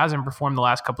 even if he hasn't performed the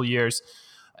last couple of years.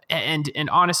 And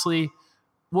honestly,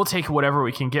 we'll take whatever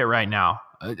we can get right now.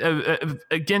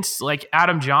 Against like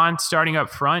Adam John starting up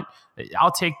front,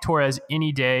 I'll take Torres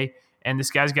any day. And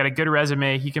this guy's got a good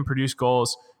resume. He can produce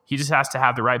goals. He just has to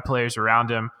have the right players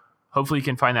around him. Hopefully he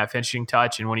can find that finishing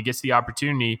touch. And when he gets the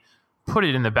opportunity, put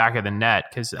it in the back of the net.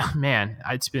 Because, man,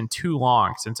 it's been too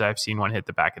long since I've seen one hit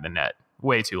the back of the net.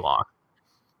 Way too long.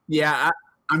 Yeah,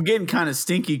 I'm getting kind of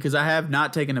stinky because I have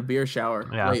not taken a beer shower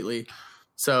lately.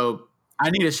 So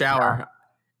I need a shower. Yeah.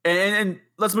 And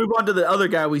let's move on to the other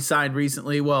guy we signed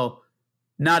recently. Well,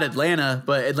 not Atlanta,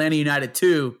 but Atlanta United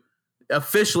 2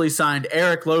 officially signed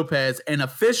Eric Lopez, and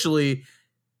officially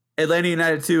Atlanta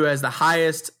United 2 has the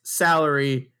highest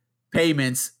salary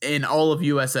payments in all of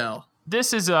USL.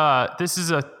 This is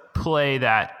a play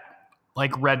that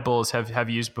like Red Bulls have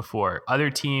used before. Other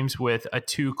teams with a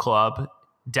 2 club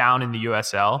down in the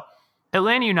USL.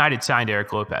 Atlanta United signed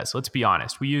Eric Lopez. Let's be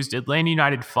honest. We used Atlanta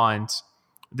United funds.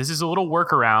 This is a little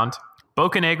workaround.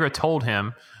 Bocanegra told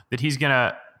him that he's going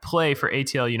to play for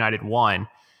ATL United 1.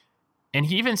 And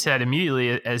he even said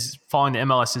immediately as following the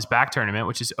MLS's back tournament,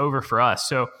 which is over for us.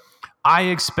 So I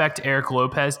expect Eric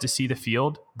Lopez to see the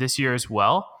field this year as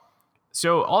well.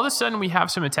 So all of a sudden we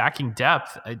have some attacking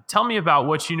depth. Tell me about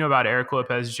what you know about Eric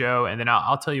Lopez, Joe, and then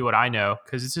I'll tell you what I know,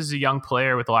 because this is a young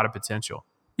player with a lot of potential.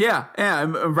 Yeah.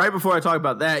 Right before I talk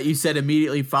about that, you said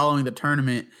immediately following the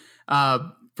tournament.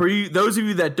 For you, those of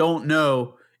you that don't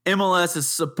know, MLS is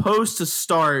supposed to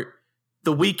start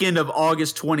the weekend of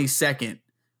August 22nd.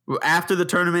 After the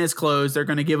tournament is closed, they're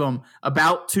going to give them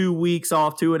about 2 weeks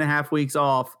off, 2.5 weeks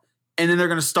off, and then they're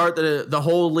going to start the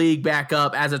whole league back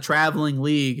up as a traveling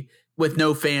league with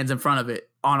no fans in front of it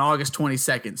on August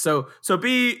 22nd. So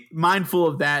be mindful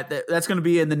of that. That's going to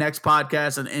be in the next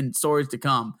podcast and stories to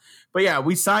come. But yeah,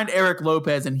 we signed Eric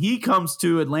Lopez, and he comes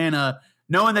to Atlanta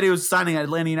knowing that he was signing an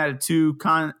Atlanta United 2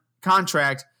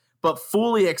 contract, but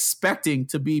fully expecting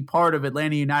to be part of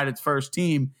Atlanta United's first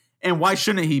team. And why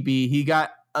shouldn't he be? He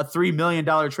got a $3 million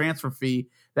transfer fee.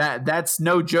 That's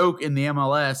no joke in the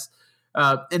MLS.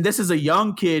 And this is a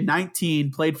young kid,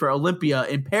 19, played for Olympia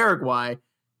in Paraguay.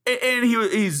 And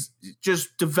he's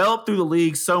just developed through the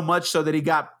league so much so that he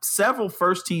got several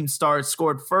first-team starts,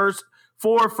 scored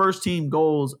 4 first-team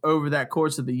goals over that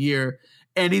course of the year.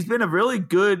 And he's been a really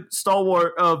good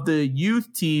stalwart of the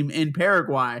youth team in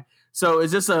Paraguay. So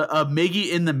is this a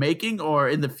Miggy in the making, or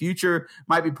in the future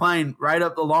might be playing right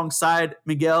up alongside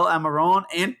Miguel Almiron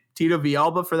and Tito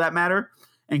Villalba for that matter,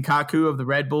 and Kaku of the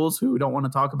Red Bulls, who we don't want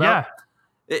to talk about?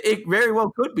 Yeah. It very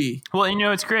well could be. Well,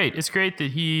 it's great. It's great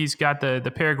that he's got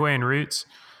the Paraguayan roots.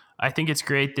 I think it's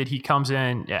great that he comes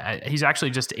in. He's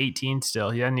actually just 18 still.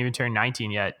 He hasn't even turned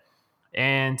 19 yet.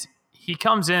 And he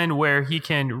comes in where he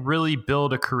can really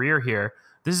build a career here.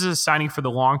 This is a signing for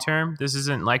the long term. This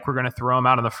isn't like we're going to throw him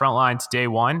out on the front lines day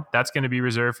one. That's going to be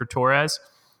reserved for Torres.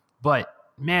 But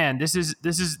man, this is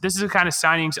the kind of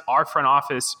signings our front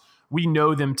office, we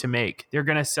know them to make. They're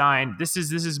going to sign. This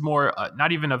is more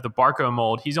not even of the Barco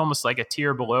mold. He's almost like a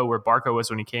tier below where Barco was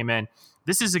when he came in.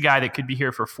 This is a guy that could be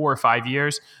here for 4 or 5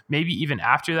 years, maybe even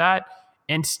after that,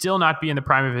 and still not be in the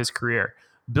prime of his career,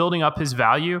 building up his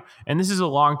value. And this is a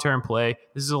long-term play.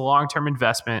 This is a long-term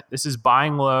investment. This is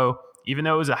buying low. Even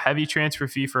though it was a heavy transfer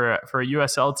fee for a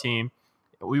USL team,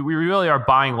 we really are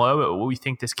buying low at what we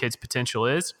think this kid's potential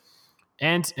is.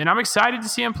 And I'm excited to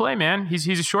see him play, man. He's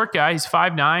a short guy. He's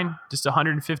 5'9", just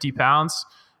 150 pounds.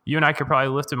 You and I could probably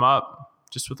lift him up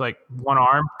just with like one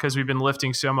arm because we've been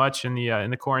lifting so much in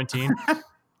the quarantine.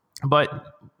 But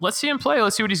let's see him play.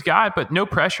 Let's see what he's got. But no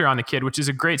pressure on the kid, which is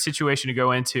a great situation to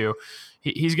go into.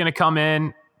 He's going to come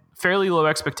in fairly low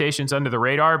expectations under the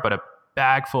radar, but a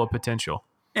bag full of potential.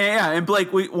 Yeah, and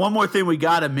Blake, one more thing we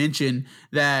got to mention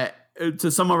that to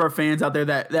some of our fans out there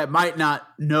that might not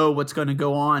know what's going to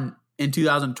go on in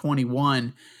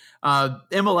 2021,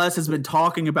 MLS has been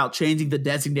talking about changing the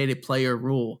designated player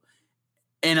rule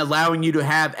and allowing you to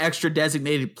have extra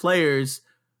designated players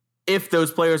if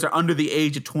those players are under the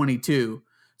age of 22.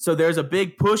 So there's a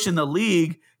big push in the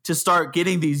league to start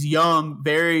getting these young,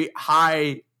 very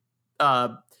high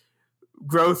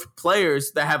growth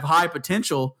players that have high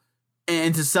potential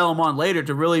and to sell them on later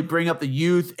to really bring up the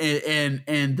youth and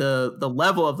the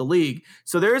level of the league.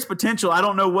 So there is potential. I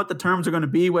don't know what the terms are going to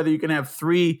be, whether you can have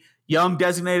 3 young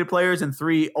designated players and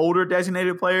 3 older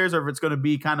designated players, or if it's going to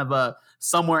be kind of a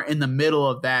somewhere in the middle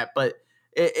of that. But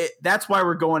that's why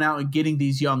we're going out and getting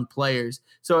these young players.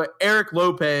 So Eric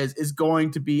Lopez is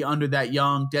going to be under that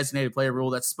young designated player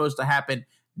rule that's supposed to happen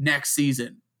next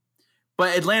season.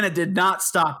 But Atlanta did not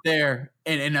stop there,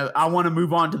 and I want to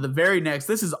move on to the very next.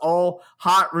 This is all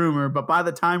hot rumor, but by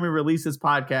the time we release this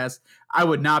podcast, I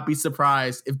would not be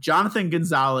surprised if Jonathan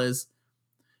Gonzalez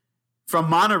from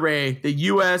Monterrey, the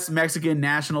U.S.-Mexican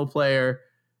national player,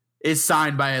 is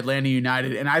signed by Atlanta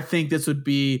United. And I think this would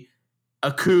be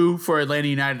a coup for Atlanta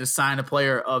United to sign a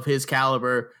player of his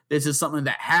caliber. This is something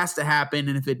that has to happen,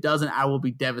 and if it doesn't, I will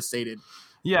be devastated.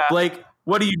 Yeah. Blake,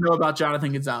 what do you know about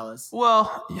Jonathan Gonzalez?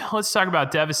 Well, let's talk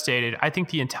about devastated. I think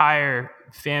the entire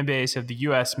fan base of the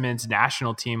U.S. men's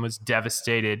national team was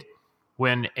devastated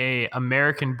when a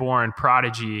American-born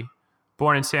prodigy,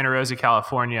 born in Santa Rosa,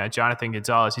 California, Jonathan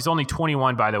Gonzalez, he's only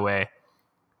 21, by the way,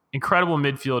 incredible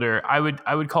midfielder. I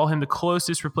would call him the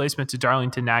closest replacement to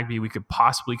Darlington Nagbe we could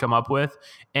possibly come up with,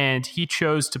 and he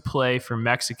chose to play for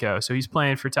Mexico. So he's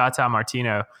playing for Tata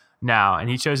Martino now, and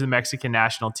he chose the Mexican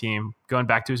national team, going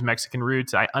back to his Mexican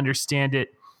roots. I understand it,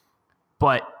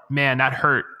 but man, that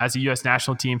hurt as a U.S.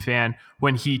 national team fan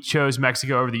when he chose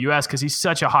Mexico over the U.S. because he's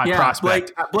such a hot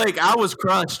prospect. Blake, I was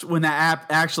crushed when that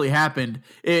actually happened.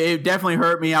 It definitely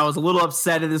hurt me. I was a little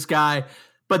upset at this guy,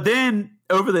 but then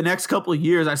over the next couple of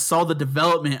years, I saw the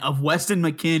development of Weston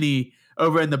McKennie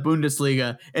over in the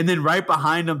Bundesliga, and then right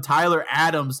behind him, Tyler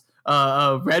Adams,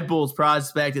 Red Bull's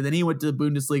prospect, and then he went to the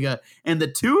Bundesliga. And the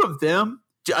two of them,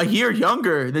 a year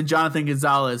younger than Jonathan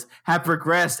Gonzalez, have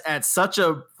progressed at such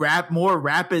a more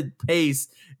rapid pace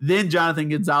than Jonathan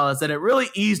Gonzalez that it really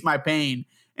eased my pain.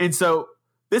 And so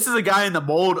this is a guy in the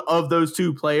mold of those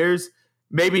two players,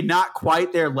 maybe not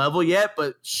quite their level yet,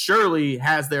 but surely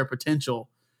has their potential.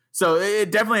 So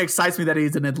it definitely excites me that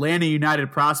he's an Atlanta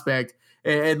United prospect.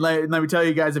 And let me tell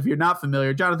you guys, if you're not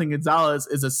familiar, Jonathan Gonzalez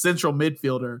is a central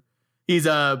midfielder. He's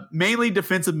a mainly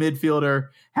defensive midfielder,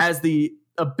 has the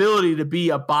ability to be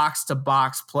a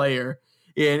box-to-box player.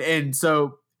 And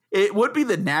so it would be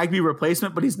the Nagbe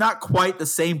replacement, but he's not quite the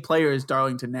same player as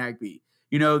Darlington Nagbe.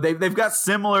 You know, they've got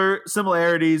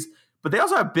similarities, but they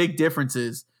also have big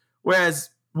differences. Whereas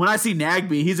when I see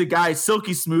Nagbe, he's a guy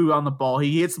silky smooth on the ball.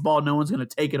 He hits the ball, no one's going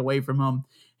to take it away from him,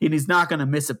 and he's not going to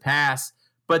miss a pass.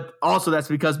 But also that's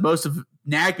because most of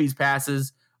Nagbe's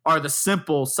passes are the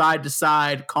simple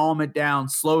side-to-side, calm it down,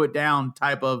 slow it down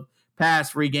type of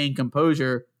pass, regain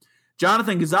composure.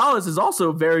 Jonathan Gonzalez is also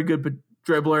a very good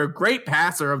dribbler, great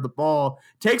passer of the ball,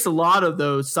 takes a lot of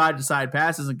those side-to-side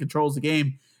passes and controls the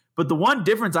game. But the one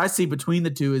difference I see between the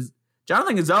two is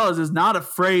Jonathan Gonzalez is not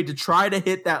afraid to try to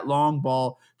hit that long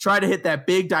ball, try to hit that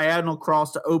big diagonal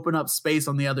cross to open up space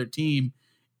on the other team.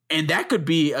 And that could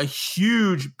be a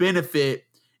huge benefit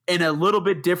in a little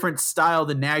bit different style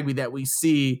than Nagbe that we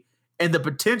see. And the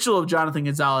potential of Jonathan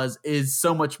Gonzalez is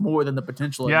so much more than the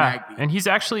potential of Nagbe. And he's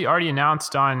actually already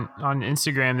announced on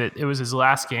Instagram that it was his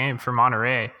last game for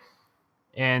Monterrey.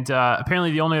 And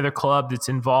apparently the only other club that's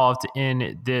involved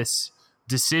in this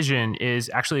decision is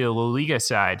actually a La Liga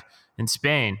side in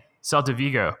Spain, Celta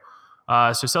Vigo.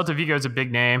 So Celta Vigo is a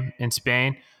big name in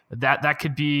Spain. That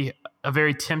could be a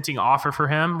very tempting offer for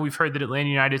him. We've heard that Atlanta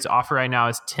United's offer right now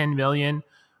is $10 million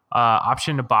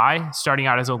option to buy, starting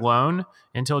out as a loan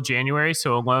until January.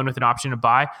 So a loan with an option to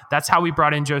buy. That's how we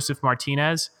brought in Joseph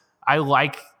Martinez. I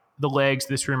like the legs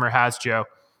this rumor has, Joe.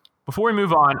 Before we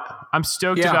move on, I'm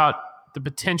stoked about the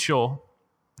potential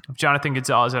of Jonathan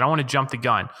Gonzalez, and I want to jump the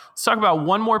gun. Let's talk about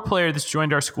one more player that's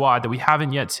joined our squad that we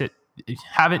haven't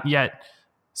yet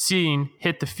seen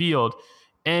hit the field.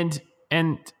 And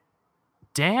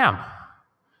damn,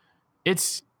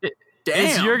 it's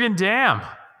Jürgen Damm.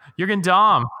 Jürgen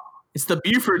Damm. It's the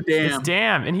Buford Dam. It's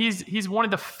Damm, and he's one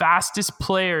of the fastest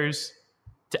players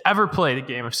to ever play the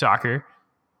game of soccer,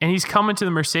 and he's coming to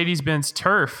the Mercedes-Benz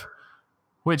turf,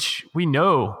 which we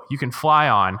know you can fly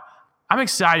on. I'm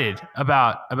excited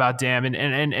about Damm,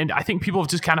 and I think people have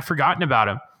just kind of forgotten about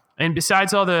him. And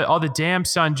besides all the Damm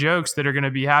son jokes that are going to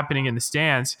be happening in the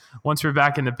stands once we're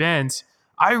back in the Benz,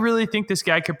 I really think this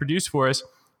guy could produce for us.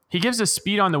 He gives us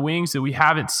speed on the wings that we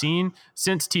haven't seen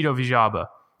since Tito Villalba.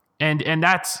 And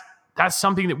that's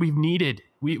something that we've needed.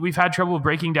 We've had trouble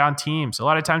breaking down teams. A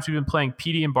lot of times we've been playing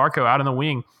PD and Barco out on the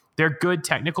wing. They're good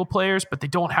technical players, but they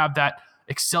don't have that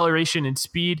acceleration and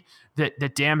speed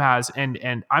that Dam has.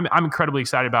 And I'm incredibly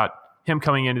excited about him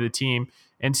coming into the team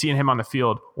and seeing him on the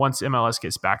field once MLS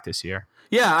gets back this year.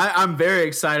 Yeah, I'm very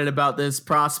excited about this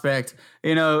prospect.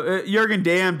 Jürgen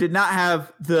Damm did not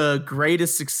have the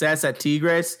greatest success at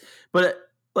Tigres, but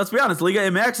let's be honest, Liga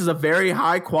MX is a very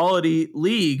high quality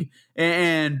league,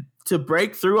 and to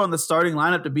break through on the starting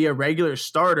lineup to be a regular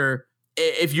starter,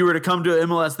 if you were to come to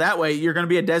MLS that way, you're going to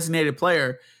be a designated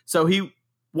player. So he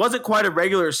wasn't quite a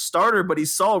regular starter, but he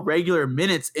saw regular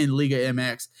minutes in Liga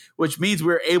MX, which means we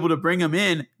were able to bring him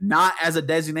in not as a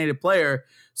designated player.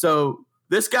 So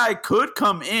this guy could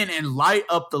come in and light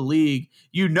up the league.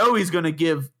 He's going to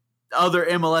give other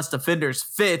MLS defenders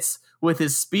fits with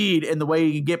his speed and the way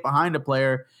he can get behind a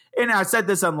player. And I said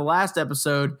this on the last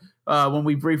episode when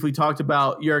we briefly talked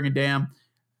about Jürgen Damm.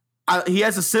 He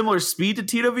has a similar speed to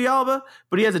Tito Villalba,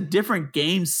 but he has a different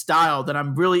game style that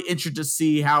I'm really interested to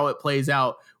see how it plays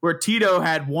out. Where Tito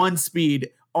had one speed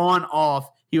on off,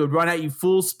 he would run at you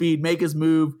full speed, make his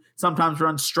move, sometimes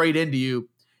run straight into you.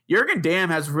 Jürgen Damm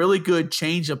has really good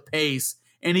change of pace,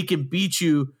 and he can beat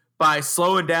you by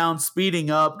slowing down, speeding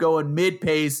up, going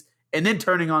mid-pace, and then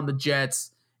turning on the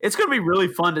jets. It's going to be really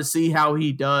fun to see how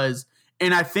he does.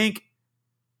 And I think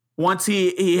once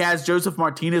he has Joseph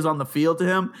Martinez on the field to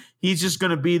him, he's just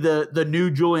going to be the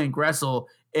new Julian Gressel,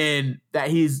 in that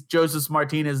he's Joseph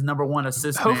Martinez's number one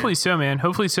assist man. Hopefully so, man.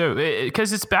 Hopefully so.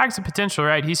 Because it's back to potential,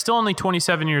 right? He's still only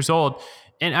 27 years old.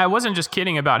 And I wasn't just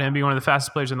kidding about him being one of the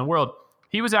fastest players in the world.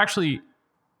 He was actually,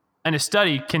 in a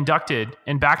study conducted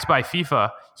and backed by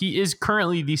FIFA, he is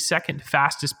currently the second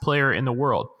fastest player in the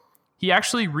world. He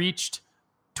actually reached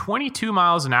 22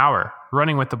 miles an hour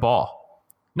running with the ball.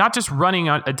 Not just running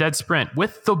on a dead sprint.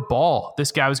 With the ball,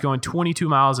 this guy was going 22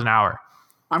 miles an hour.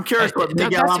 I'm curious what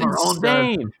Miguel Almiron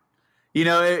does.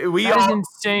 That's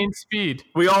insane speed.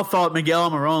 We all thought Miguel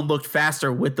Almiron looked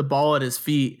faster with the ball at his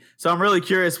feet. So I'm really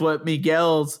curious what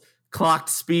Miguel's clocked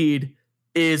speed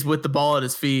is with the ball at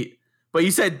his feet. But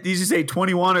did you say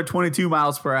 21 or 22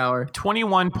 miles per hour?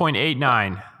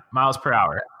 21.89 miles per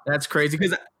hour. That's crazy,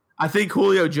 because I think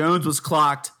Julio Jones was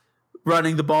clocked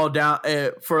running the ball down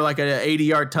for like an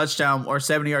 80-yard touchdown or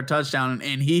 70-yard touchdown,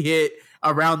 and he hit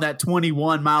around that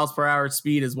 21 miles per hour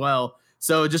speed as well.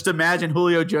 So just imagine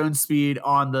Julio Jones' speed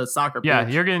on the soccer pitch. Yeah,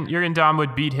 Jürgen Damm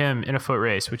would beat him in a foot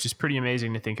race, which is pretty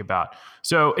amazing to think about.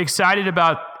 So excited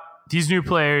about these new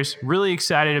players, really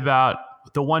excited about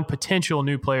the one potential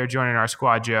new player joining our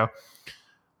squad, Joe.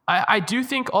 I do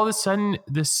think all of a sudden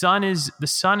the sun is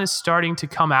starting to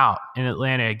come out in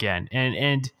Atlanta again,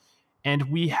 and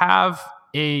we have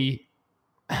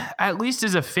at least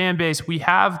as a fan base, we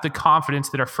have the confidence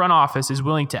that our front office is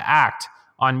willing to act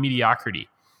on mediocrity,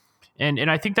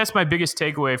 and I think that's my biggest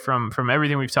takeaway from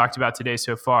everything we've talked about today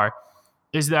so far,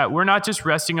 is that we're not just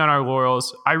resting on our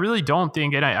laurels. I really don't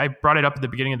think, and I brought it up at the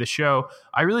beginning of the show,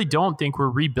 I really don't think we're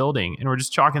rebuilding and we're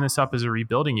just chalking this up as a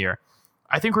rebuilding year.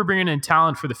 I think we're bringing in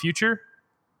talent for the future,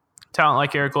 talent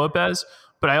like Eric Lopez,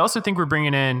 but I also think we're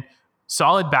bringing in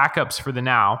solid backups for the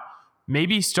now,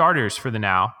 maybe starters for the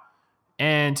now.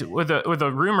 And with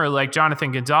a rumor like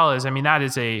Jonathan Gonzalez, I mean, that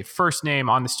is a first name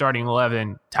on the starting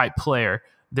 11 type player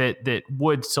that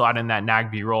would slot in that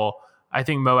Nagbe role. I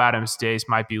think Mo Adams' days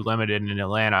might be limited in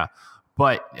Atlanta,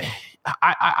 but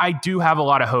I do have a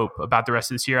lot of hope about the rest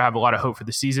of this year. I have a lot of hope for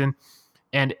the season,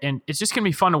 and it's just going to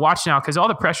be fun to watch now because all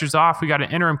the pressure's off. We got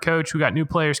an interim coach. We got new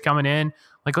players coming in.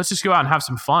 Like, let's just go out and have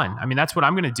some fun. I mean, that's what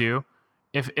I'm going to do.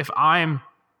 If I'm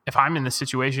in the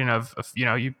situation of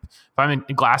if I'm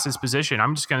in Glass's position,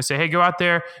 I'm just going to say, hey, go out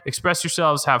there, express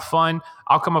yourselves, have fun.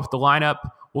 I'll come up with the lineup.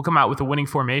 We'll come out with a winning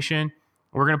formation.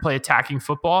 We're going to play attacking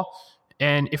football.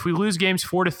 And if we lose games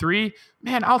 4-3,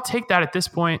 man, I'll take that at this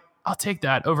point. I'll take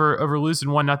that over losing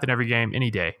 1-0 every game any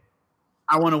day.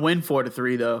 I want to win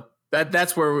 4-3 though.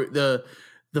 That's where the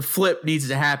flip needs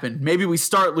to happen. Maybe we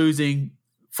start losing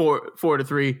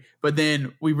 4-3, but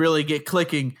then we really get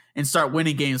clicking and start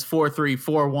winning games 4-3,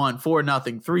 4-1,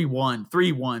 4-0, 3-1,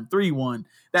 3-1, 3-1.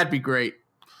 That'd be great.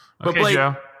 But okay,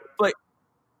 Joe. Blake,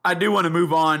 I do want to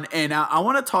move on, and I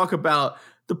want to talk about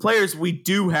the players we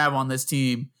do have on this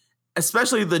team,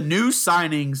 especially the new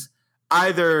signings,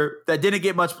 either that didn't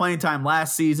get much playing time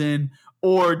last season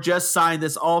or just signed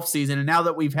this offseason. And now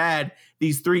that we've had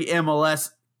these 3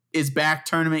 MLS is back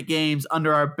tournament games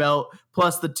under our belt,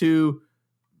 plus the 2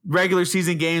 regular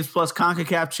season games, plus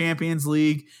CONCACAF Champions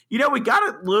League, we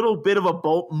got a little bit of a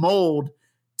mold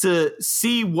to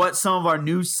see what some of our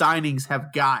new signings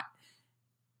have got.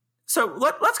 So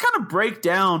let's kind of break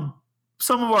down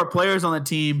some of our players on the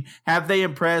team. Have they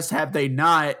impressed? Have they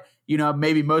not?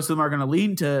 Maybe most of them are going to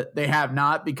lean to they have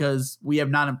not, because we have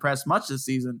not impressed much this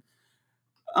season.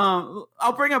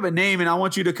 I'll bring up a name, and I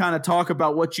want you to kind of talk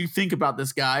about what you think about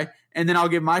this guy, and then I'll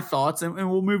give my thoughts, and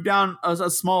we'll move down a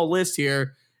small list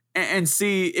here and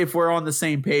see if we're on the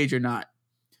same page or not.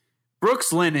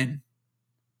 Brooks Lennon,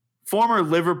 former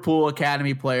Liverpool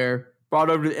Academy player, brought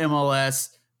over to the MLS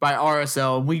by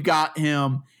RSL, and we got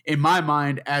him, in my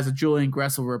mind, as a Julian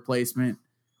Gressel replacement.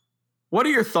 What are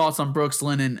your thoughts on Brooks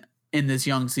Lennon in this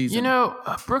young season?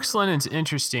 Brooks Lennon's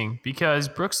interesting because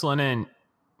Brooks Lennon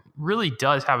really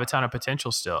does have a ton of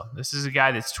potential still. This is a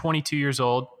guy that's 22 years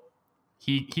old.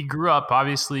 He grew up,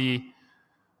 obviously,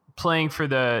 playing for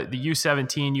the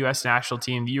U17 U.S. national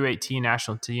team, the U18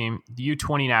 national team, the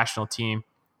U20 national team.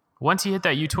 Once he hit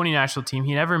that U20 national team,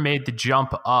 he never made the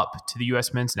jump up to the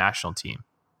U.S. men's national team.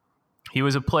 He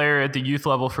was a player at the youth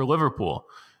level for Liverpool.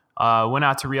 Went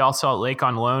out to Real Salt Lake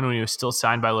on loan when he was still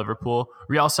signed by Liverpool.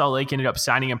 Real Salt Lake ended up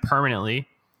signing him permanently.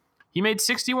 He made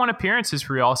 61 appearances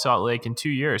for Real Salt Lake in 2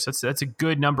 years. That's a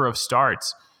good number of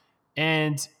starts.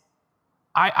 And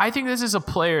I think this is a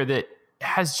player that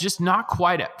has just not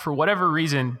quite, for whatever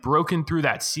reason, broken through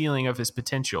that ceiling of his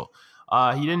potential.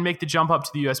 He didn't make the jump up to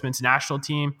the U.S. men's national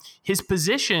team. His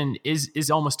position is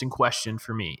almost in question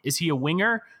for me. Is he a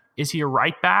winger? Is he a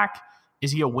right back?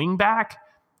 Is he a wing back?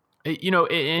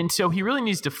 And so he really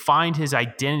needs to find his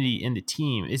identity in the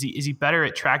team. Is he better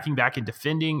at tracking back and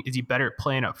defending? Is he better at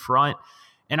playing up front?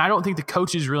 And I don't think the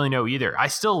coaches really know either. I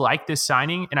still like this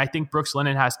signing, and I think Brooks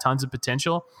Lennon has tons of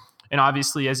potential. And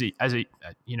obviously, as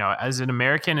an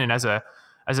American and as a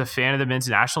fan of the men's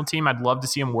national team, I'd love to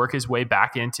see him work his way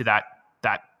back into that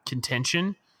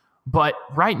contention. But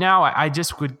right now,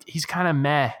 he's kind of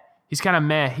meh. He's kind of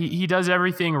meh. He does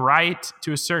everything right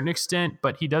to a certain extent,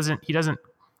 but he doesn't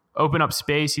open up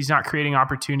space. He's not creating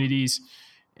opportunities.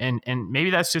 And maybe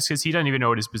that's just because he doesn't even know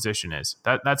what his position is.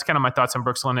 That's kind of my thoughts on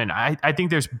Brooks Lennon. I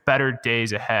think there's better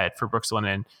days ahead for Brooks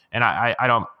Lennon, and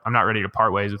I'm not ready to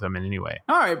part ways with him in any way.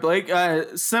 All right, Blake,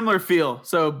 similar feel.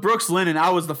 So Brooks Lennon, I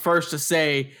was the first to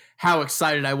say how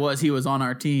excited I was he was on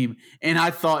our team, and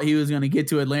I thought he was going to get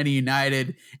to Atlanta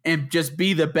United and just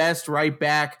be the best right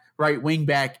back, right wing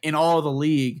back in all the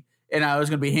league, and I was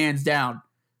going to be hands down.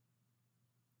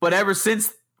 But ever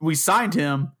since we signed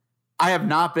him, I have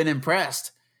not been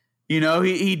impressed.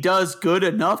 He does good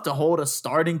enough to hold a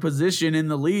starting position in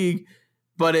the league,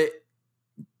 but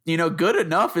good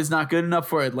enough is not good enough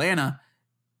for Atlanta.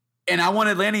 And I want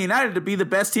Atlanta United to be the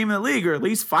best team in the league, or at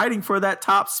least fighting for that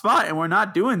top spot, and we're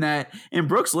not doing that. And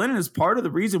Brooks Lennon is part of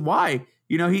the reason why.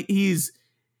 He's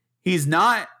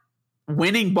not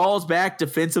winning balls back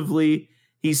defensively.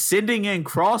 He's sending in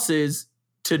crosses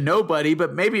to nobody,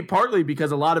 but maybe partly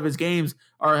because a lot of his games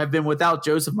have been without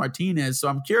Joseph Martinez. So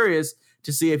I'm curious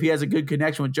to see if he has a good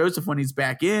connection with Joseph when he's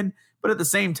back in. But at the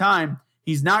same time,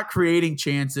 he's not creating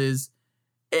chances,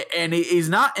 and he's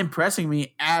not impressing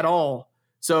me at all.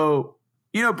 So,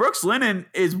 Brooks Lennon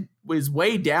is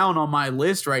way down on my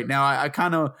list right now. I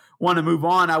kind of want to move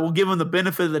on. I will give him the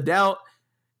benefit of the doubt,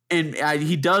 and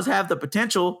he does have the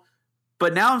potential.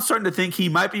 But now I'm starting to think he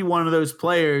might be one of those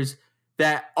players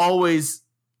that always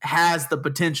has the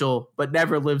potential but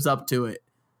never lives up to it.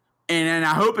 And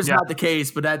I hope it's not the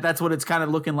case, but that's what it's kind of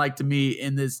looking like to me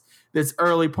in this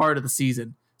early part of the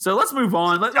season. So let's move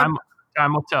on.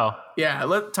 Time will tell. Yeah,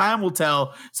 time will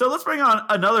tell. So let's bring on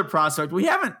another prospect we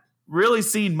haven't really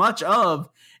seen much of,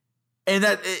 and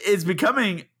that is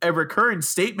becoming a recurring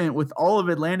statement with all of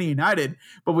Atlanta United.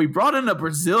 But we brought in a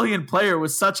Brazilian player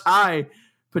with such high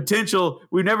potential.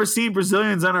 We've never seen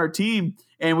Brazilians on our team,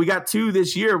 and we got two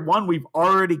this year. One we've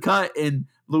already cut in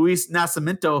Luis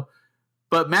Nascimento.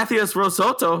 But Matheus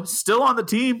Rosotto still on the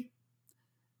team.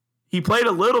 He played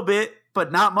a little bit, but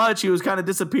not much. He was kind of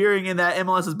disappearing in that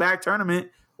MLS's back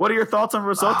tournament. What are your thoughts on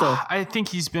Rosotto? I think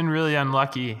he's been really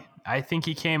unlucky. I think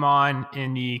he came on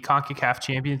in the CONCACAF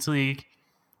Champions League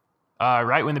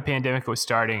right when the pandemic was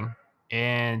starting,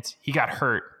 and he got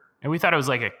hurt. And we thought it was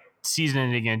like a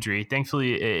season-ending injury.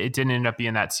 Thankfully, it didn't end up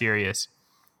being that serious.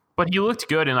 But he looked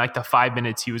good in like the 5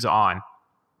 minutes he was on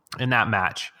in that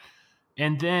match.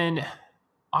 And then,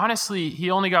 honestly,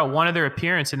 he only got one other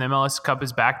appearance in the MLS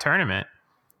Cup's back tournament.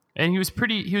 And he was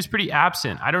pretty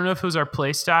absent. I don't know if it was our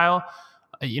play style.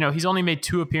 He's only made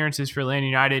 2 appearances for Atlanta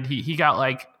United. He got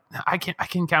like, I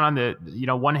can count on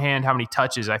the one hand how many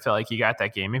touches I felt like he got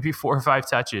that game, maybe 4 or 5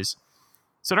 touches.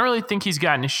 So I don't really think he's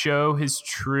gotten to show his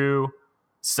true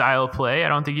style of play. I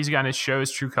don't think he's gotten to show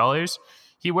his true colors.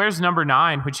 He wears number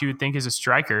 9, which you would think is a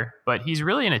striker, but he's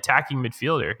really an attacking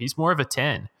midfielder. He's more of a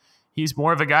 10. He's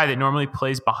more of a guy that normally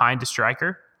plays behind a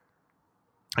striker.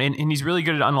 And he's really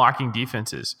good at unlocking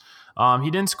defenses.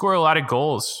 He didn't score a lot of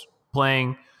goals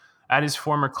playing at his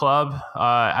former club,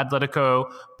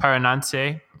 Atletico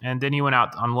Paranaense, and then he went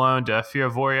out on loan to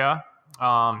Fiorentina.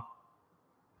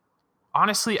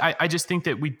 Honestly, I just think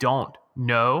that we don't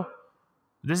know.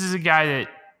 This is a guy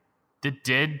that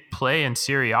did play in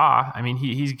Serie A. I mean,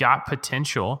 he's got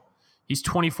potential. He's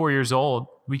 24 years old.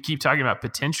 We keep talking about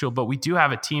potential, but we do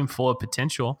have a team full of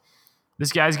potential.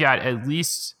 This guy's got at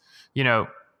least,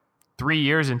 3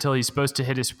 years until he's supposed to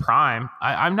hit his prime.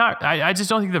 I just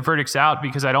don't think the verdict's out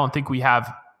because I don't think we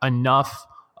have enough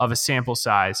of a sample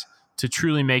size to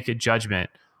truly make a judgment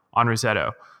on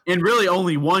Rossetto. And really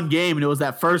only one game, and it was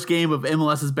that first game of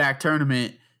MLS's back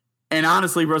tournament. And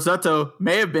honestly, Rossetto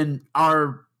may have been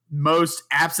our most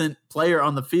absent player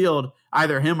on the field,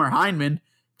 either him or Heinemann.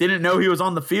 Didn't know he was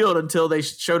on the field until they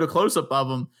showed a close-up of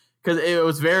him because it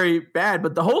was very bad,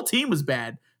 but the whole team was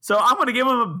bad. So I'm going to give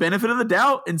him a benefit of the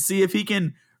doubt and see if he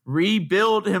can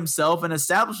rebuild himself and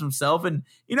establish himself. And,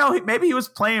 maybe he was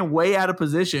playing way out of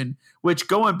position, which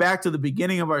going back to the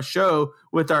beginning of our show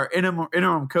with our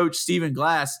interim coach, Stephen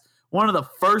Glass, one of the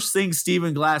first things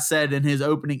Stephen Glass said in his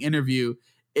opening interview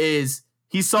is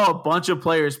he saw a bunch of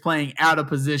players playing out of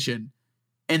position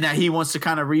and that he wants to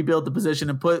kind of rebuild the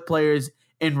position and put players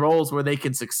in roles where they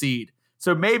can succeed.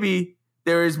 So maybe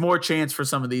there is more chance for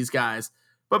some of these guys.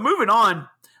 But moving on,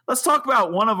 let's talk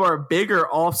about one of our bigger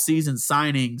offseason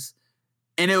signings,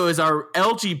 and it was our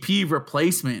LGP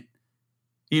replacement.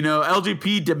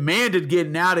 LGP demanded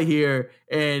getting out of here,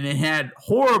 and it had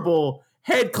horrible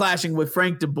head clashing with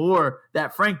Frank DeBoer.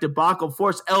 That Frank DeBacle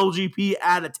forced LGP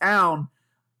out of town,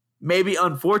 maybe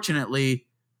unfortunately.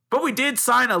 But we did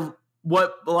sign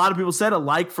what a lot of people said, a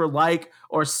like-for-like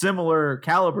or similar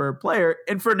caliber player,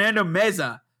 in Fernando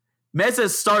Meza. Meza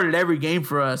started every game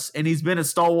for us, and he's been a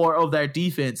stalwart of that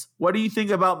defense. What do you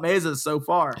think about Meza so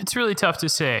far? It's really tough to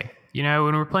say.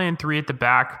 When we're playing three at the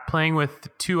back, playing with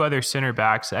two other center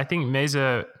backs, I think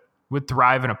Meza would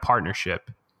thrive in a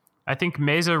partnership. I think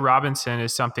Meza Robinson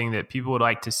is something that people would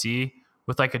like to see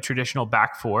with like a traditional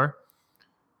back four.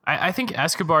 I think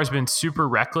Escobar's been super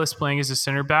reckless playing as a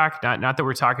center back. Not that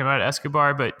we're talking about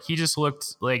Escobar, but he just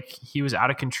looked like he was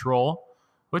out of control,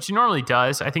 which he normally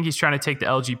does. I think he's trying to take the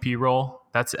LGP role.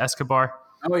 That's Escobar.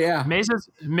 Oh, yeah.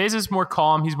 Meza's more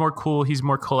calm. He's more cool. He's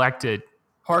more collected.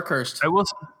 Parkhurst.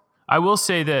 I will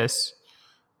say this.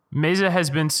 Meza has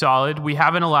been solid. We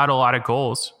haven't allowed a lot of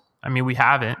goals. We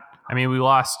haven't. We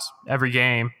lost every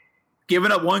game.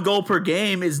 Giving up 1 goal per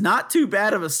game is not too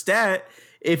bad of a stat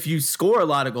if you score a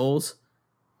lot of goals.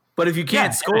 But if you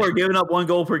can't score, giving up 1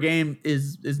 goal per game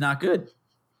is not good.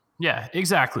 Yeah,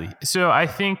 exactly. So I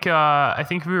think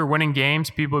if we were winning games,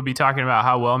 people would be talking about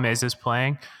how well Meza's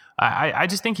playing. I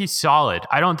just think he's solid.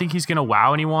 I don't think he's going to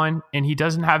wow anyone, and he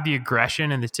doesn't have the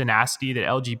aggression and the tenacity that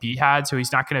LGB had, so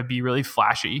he's not going to be really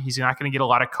flashy. He's not going to get a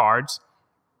lot of cards.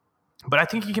 But I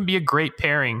think he can be a great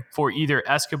pairing for either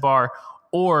Escobar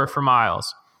or for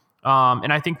Miles.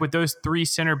 And I think with those three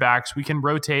center backs, we can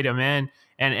rotate them in,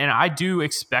 and I do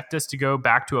expect us to go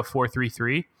back to a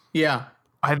 4-3-3. Yeah.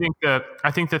 I think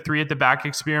the three at the back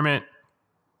experiment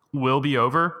will be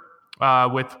over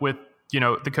with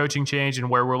the coaching change and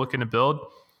where we're looking to build.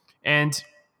 And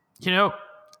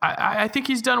I think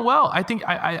he's done well. I think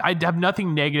I have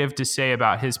nothing negative to say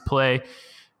about his play,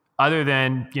 other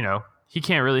than he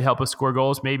can't really help us score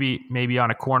goals. Maybe on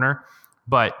a corner,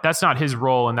 but that's not his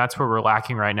role, and that's where we're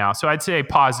lacking right now. So I'd say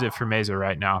positive for Meza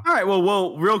right now. All right.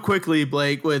 Well, real quickly,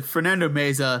 Blake, with Fernando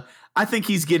Meza, I think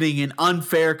he's getting an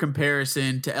unfair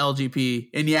comparison to LGP.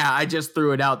 And yeah, I just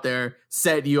threw it out there,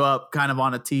 set you up kind of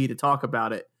on a tee to talk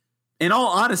about it. In all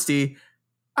honesty,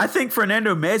 I think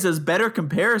Fernando Meza's better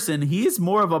comparison, he is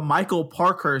more of a Michael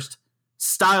Parkhurst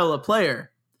style of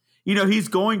player. He's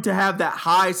going to have that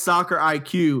high soccer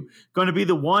IQ, going to be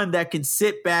the one that can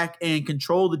sit back and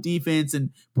control the defense and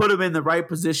put him in the right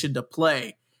position to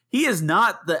play. He is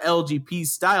not the LGP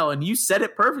style, and you said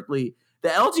it perfectly. The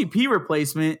LGP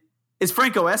replacement is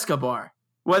Franco Escobar.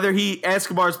 Whether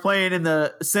Escobar's playing in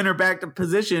the center back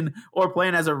position or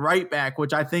playing as a right back,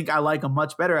 which I think I like him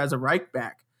much better as a right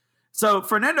back. So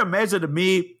Fernando Meza, to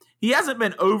me, he hasn't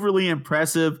been overly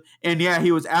impressive. And yeah,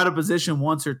 he was out of position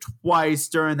once or twice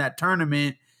during that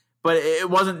tournament, but it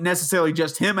wasn't necessarily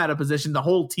just him out of position. The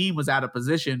whole team was out of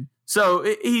position. So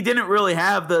he didn't really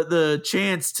have the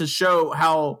chance to show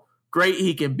how great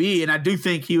he can be. And I do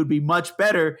think he would be much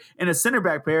better in a center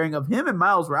back pairing of him and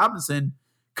Miles Robinson.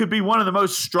 Could be one of the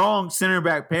most strong center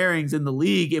back pairings in the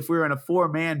league if we were in a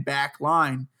 4-man back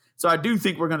line. So I do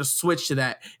think we're going to switch to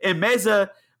that. And Meza,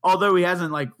 although he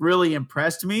hasn't really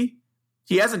impressed me,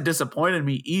 he hasn't disappointed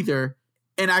me either.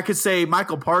 And I could say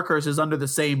Michael Parkhurst is under the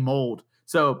same mold.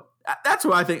 So That's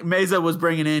what I think Meza was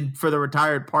bringing in for the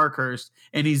retired Parkhurst,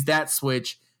 and he's that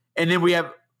switch. And then we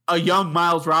have a young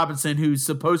Miles Robinson who's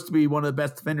supposed to be one of the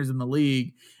best defenders in the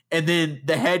league. And then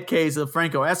the head case of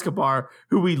Franco Escobar,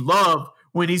 who we love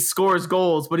when he scores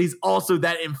goals, but he's also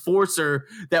that enforcer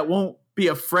that won't be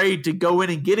afraid to go in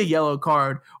and get a yellow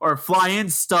card or fly in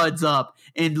studs up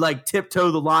and like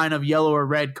tiptoe the line of yellow or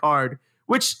red card,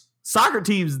 which soccer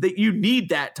teams, that you need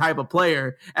that type of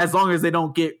player as long as they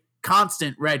don't get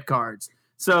constant red cards.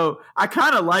 So I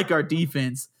kind of like our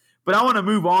defense, but I want to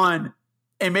move on.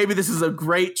 And maybe this is a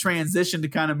great transition to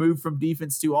kind of move from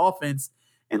defense to offense.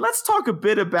 And let's talk a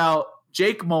bit about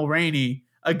Jake Mulroney,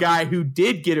 a guy who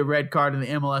did get a red card in the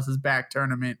MLS's back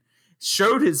tournament,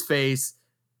 showed his face,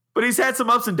 but he's had some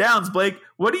ups and downs. Blake,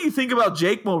 what do you think about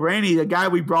Jake Mulroney, the guy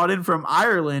we brought in from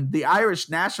Ireland, the Irish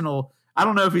national? I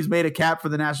don't know if he's made a cap for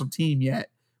the national team yet,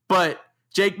 but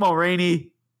Jake Mulroney,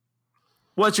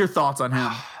 what's your thoughts on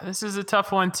him? This is a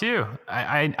tough one too.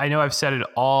 I know I've said it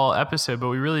all episode, but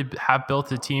we really have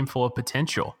built a team full of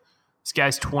potential. This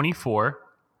guy's 24.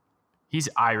 He's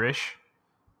Irish.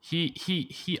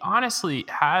 He honestly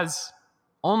has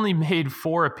only made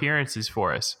 4 appearances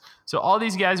for us. So all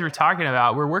these guys we're talking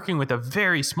about, we're working with a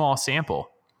very small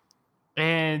sample.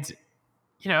 And,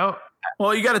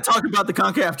 well, you got to talk about the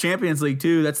CONCACAF Champions League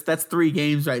too. That's 3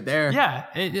 games right there. Yeah.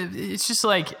 It's just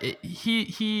like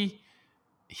he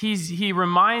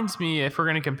reminds me, if we're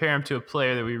going to compare him to a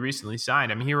player that we recently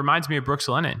signed, I mean, he reminds me of Brooks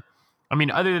Lennon. I mean,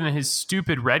 other than his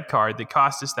stupid red card that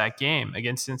cost us that game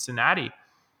against Cincinnati,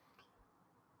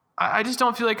 I just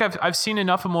don't feel like I've seen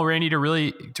enough of Mulroney to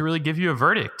really give you a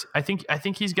verdict. I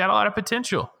think he's got a lot of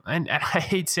potential, and I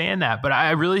hate saying that, but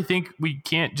I really think we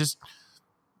can't just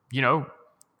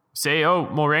say, oh,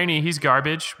 Mulroney, he's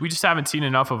garbage. We just haven't seen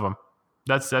enough of him.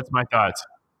 That's my thoughts.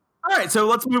 All right, so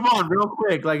let's move on real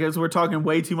quick. Like, as we're talking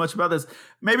way too much about this,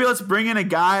 maybe let's bring in a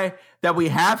guy that we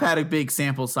have had a big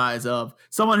sample size of,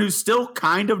 someone who's still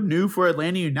kind of new for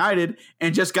Atlanta United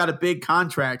and just got a big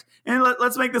contract. And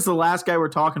let's make this the last guy we're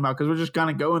talking about, because we're just kind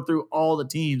of going through all the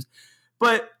teams.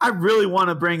 But I really want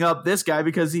to bring up this guy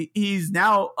because he's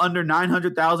now under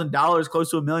 $900,000,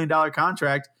 close to $1 million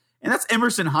contract, and that's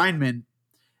Emerson Hyndman.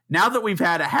 Now that we've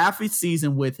had a half a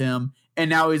season with him,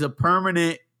 and now he's a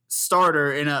permanent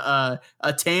starter and a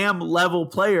TAM level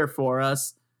player for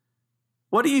us,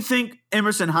 what do you think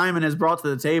Emerson Hyndman has brought to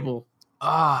the table?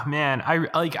 Oh man,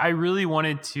 I really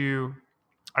wanted to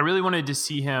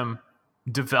see him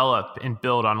develop and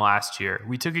build on last year.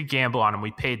 We took a gamble on him.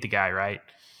 We paid the guy, right?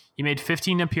 He made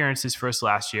 15 appearances for us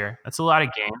last year. That's a lot of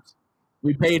games.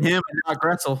 We paid him and not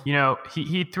Gretzel.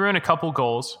 He threw in a couple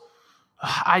goals.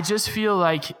 I just feel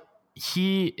like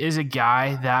he is a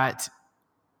guy that,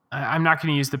 I'm not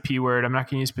going to use the P word, I'm not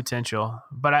going to use potential,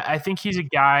 but I think he's a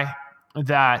guy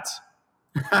that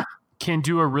can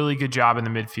do a really good job in the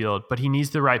midfield, but he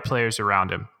needs the right players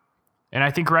around him. And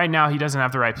I think right now he doesn't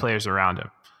have the right players around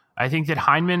him. I think that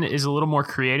Hyndman is a little more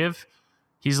creative.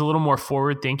 He's a little more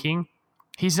forward thinking.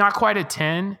 He's not quite a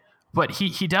 10, but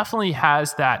he definitely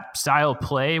has that style of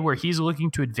play where he's looking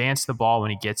to advance the ball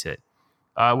when he gets it.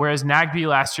 Whereas Nagby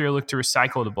last year looked to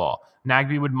recycle the ball.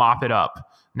 Nagby would mop it up.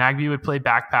 Nagby would play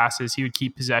back passes. He would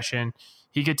keep possession.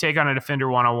 He could take on a defender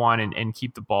one-on-one and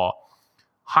keep the ball.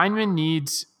 Hyndman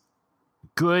needs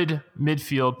good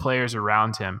midfield players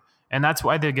around him. And that's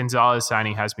why the Gonzalez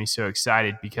signing has me so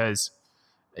excited, because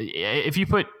if you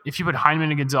put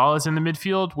Hyndman and Gonzalez in the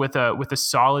midfield with a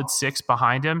solid 6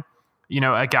 behind him,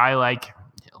 a guy like,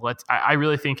 I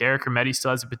really think Eric Hermeti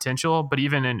still has the potential, but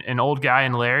even an old guy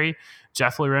in Larry,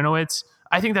 Jeff Larinowitz,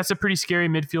 I think that's a pretty scary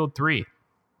midfield 3.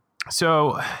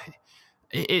 So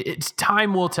it's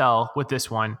time will tell with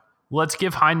this one. Let's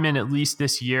give Hyndman at least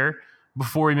this year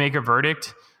before we make a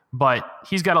verdict, but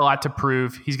he's got a lot to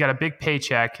prove. He's got a big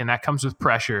paycheck, and that comes with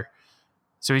pressure.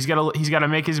 So he's got to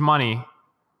make his money.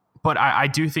 But I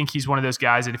do think he's one of those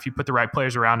guys that if you put the right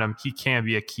players around him, he can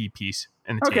be a key piece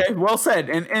in the team. Okay, well said.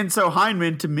 And so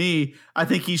Hyndman, to me, I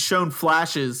think he's shown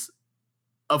flashes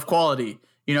of quality.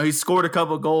 He's scored a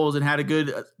couple of goals and had a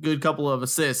good couple of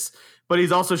assists, but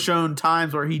he's also shown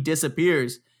times where he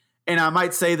disappears. And I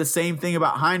might say the same thing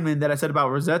about Hyndman that I said about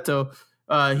Rossetto.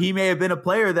 He may have been a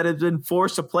player that has been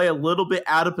forced to play a little bit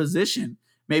out of position,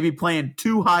 maybe playing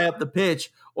too high up the pitch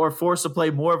or forced to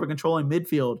play more of a controlling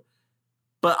midfield.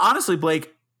 But honestly,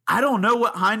 Blake, I don't know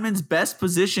what Hyndman's best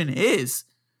position is.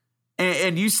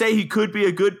 And you say he could be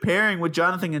a good pairing with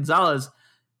Jonathan Gonzalez.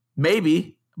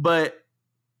 Maybe, but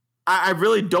I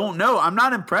really don't know. I'm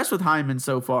not impressed with Hyndman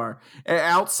so far.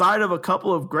 Outside of a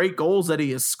couple of great goals that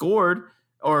he has scored,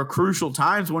 or crucial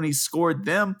times when he scored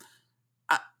them,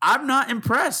 I'm not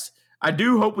impressed. I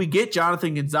do hope we get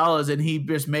Jonathan Gonzalez and he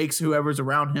just makes whoever's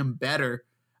around him better.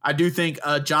 I do think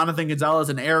Jonathan Gonzalez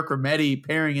and Eric Remedi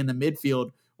pairing in the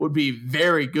midfield would be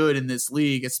very good in this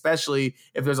league, especially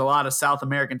if there's a lot of South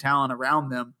American talent around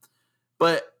them.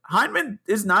 But Hyndman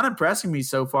is not impressing me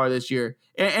so far this year.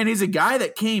 And he's a guy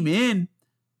that came in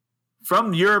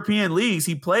from European leagues.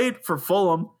 He played for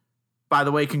Fulham. By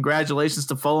the way, congratulations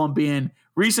to Fulham being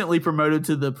recently promoted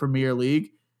to the Premier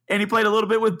League. And he played a little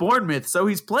bit with Bournemouth. So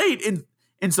he's played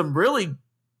in some really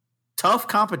tough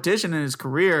competition in his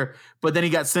career, but then he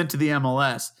got sent to the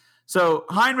MLS. So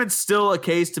Hyndman's still a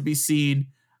case to be seen.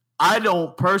 I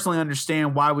don't personally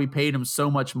understand why we paid him so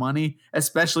much money,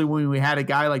 especially when we had a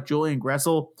guy like Julian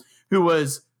Gressel who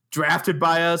was drafted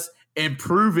by us and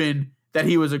proven that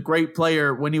he was a great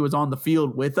player when he was on the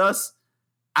field with us.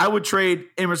 I would trade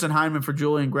Emerson Hyndman for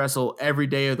Julian Gressel every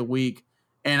day of the week,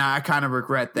 and I kind of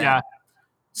regret that. Yeah.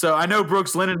 So I know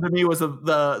Brooks Lennon to me was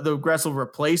the Gressel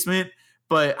replacement,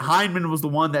 but Hyndman was the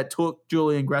one that took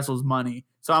Julian Gressel's money.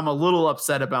 So I'm a little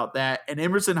upset about that. And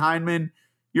Emerson Hyndman,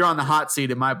 you're on the hot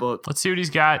seat in my book. Let's see what he's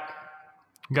got.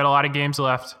 Got a lot of games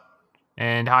left.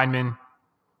 And Hyndman,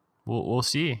 we'll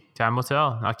see. Time will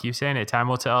tell. I'll keep saying it. Time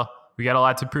will tell. We got a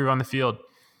lot to prove on the field.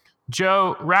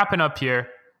 Joe, wrapping up here,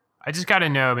 I just got to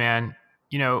know, man,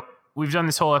 we've done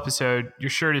this whole episode. Your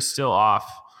shirt is still off.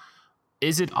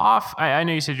 Is it off? I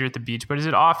know you said you're at the beach, but is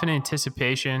it off in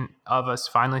anticipation of us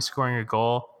finally scoring a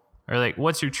goal? Or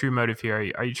what's your true motive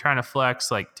here? Are you trying to flex?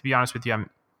 To be honest with you, I'm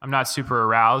not super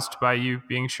aroused by you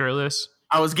being shirtless.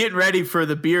 I was getting ready for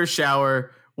the beer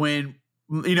shower when,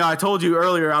 I told you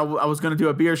earlier I was going to do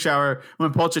a beer shower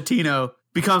when Pochettino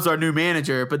becomes our new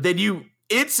manager. But then you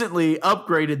instantly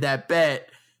upgraded that bet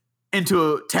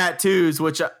into tattoos,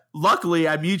 which luckily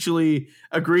I mutually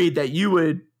agreed that you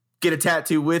would get a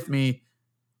tattoo with me.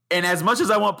 And as much as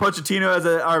I want Pochettino as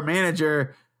our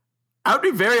manager, I would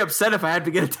be very upset if I had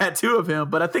to get a tattoo of him,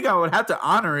 but I think I would have to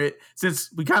honor it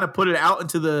since we kind of put it out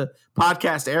into the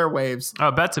podcast airwaves. Oh,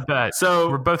 bet's a bet. So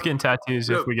we're both getting tattoos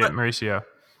if we get Mauricio.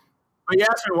 But you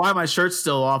asked me why my shirt's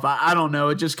still off. I don't know.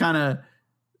 It just kind of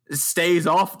stays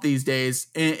off these days.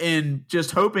 And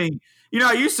just hoping,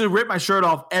 I used to rip my shirt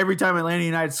off every time Atlanta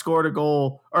United scored a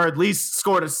goal, or at least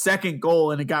scored a second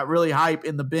goal, and it got really hype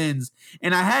in the bins.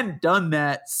 And I hadn't done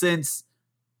that since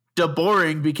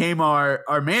DeBoring became our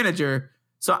manager.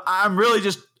 So I'm really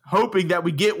just hoping that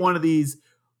we get one of these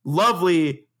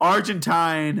lovely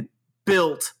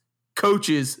Argentine-built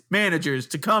coaches, managers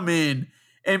to come in.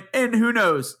 And who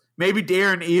knows, maybe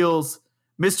Darren Eales,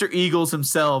 Mr. Eagles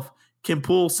himself, can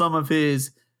pull some of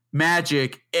his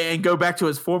magic and go back to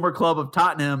his former club of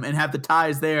Tottenham and have the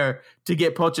ties there to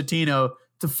get Pochettino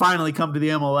to finally come to the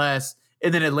MLS.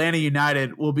 And then Atlanta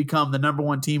United will become the number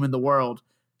one team in the world.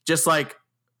 Just like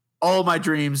all my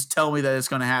dreams tell me that it's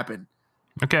going to happen.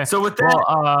 Okay. So with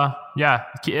that, yeah,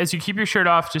 as you keep your shirt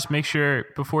off, just make sure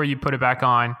before you put it back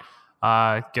on,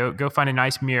 go find a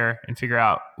nice mirror and figure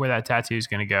out where that tattoo is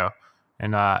going to go.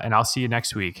 And I'll see you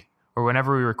next week or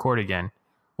whenever we record again.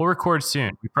 We'll record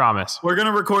soon. We promise. We're going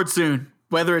to record soon,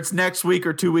 whether it's next week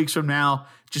or 2 weeks from now.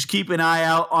 Just keep an eye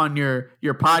out on your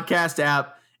podcast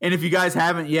app. And if you guys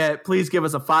haven't yet, please give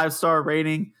us a 5-star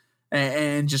rating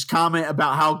and just comment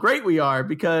about how great we are,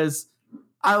 because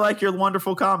I like your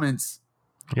wonderful comments.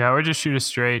 Yeah, or just shoot us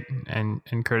straight and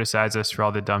criticize us for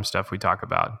all the dumb stuff we talk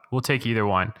about. We'll take either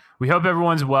one. We hope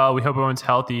everyone's well. We hope everyone's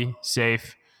healthy,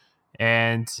 safe,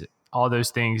 and all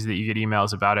those things that you get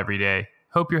emails about every day.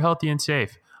 Hope you're healthy and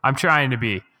safe. I'm trying to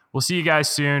be. We'll see you guys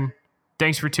soon.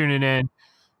 Thanks for tuning in.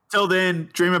 Till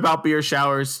then, dream about beer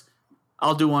showers.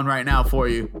 I'll do one right now for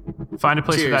you. Find a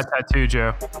place for that tattoo,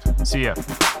 Joe. See ya.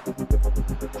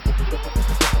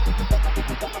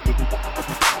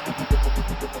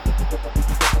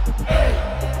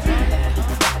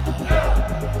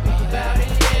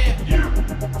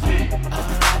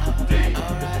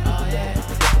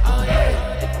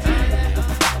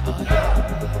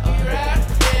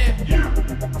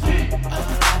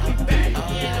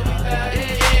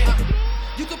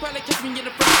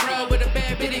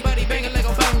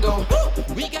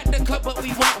 We got the cup, but we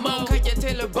want more.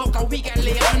 ATL Joe, we got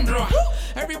Leandro.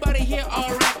 Everybody here,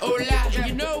 alright, hola.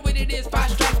 You know what it is,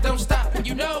 5 strikes, don't stop.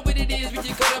 You know what it is, we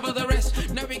just cut over the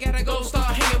rest. Now we gotta go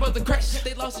start hanging above the crest.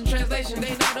 They lost in translation,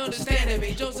 they not understanding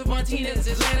me. Joseph Martinez,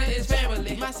 Atlanta is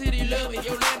family. My city love me,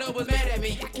 Orlando was mad at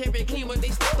me. I can't be clean when they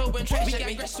stepped over and trash at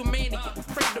me. WrestleMania,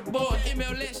 Frank DeBacle,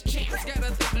 MLS champs.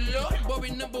 Gotta thank the Lord, boy,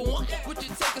 we number one. What you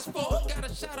take us for?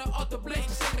 Gotta shout out the Blake,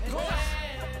 Santa Claus.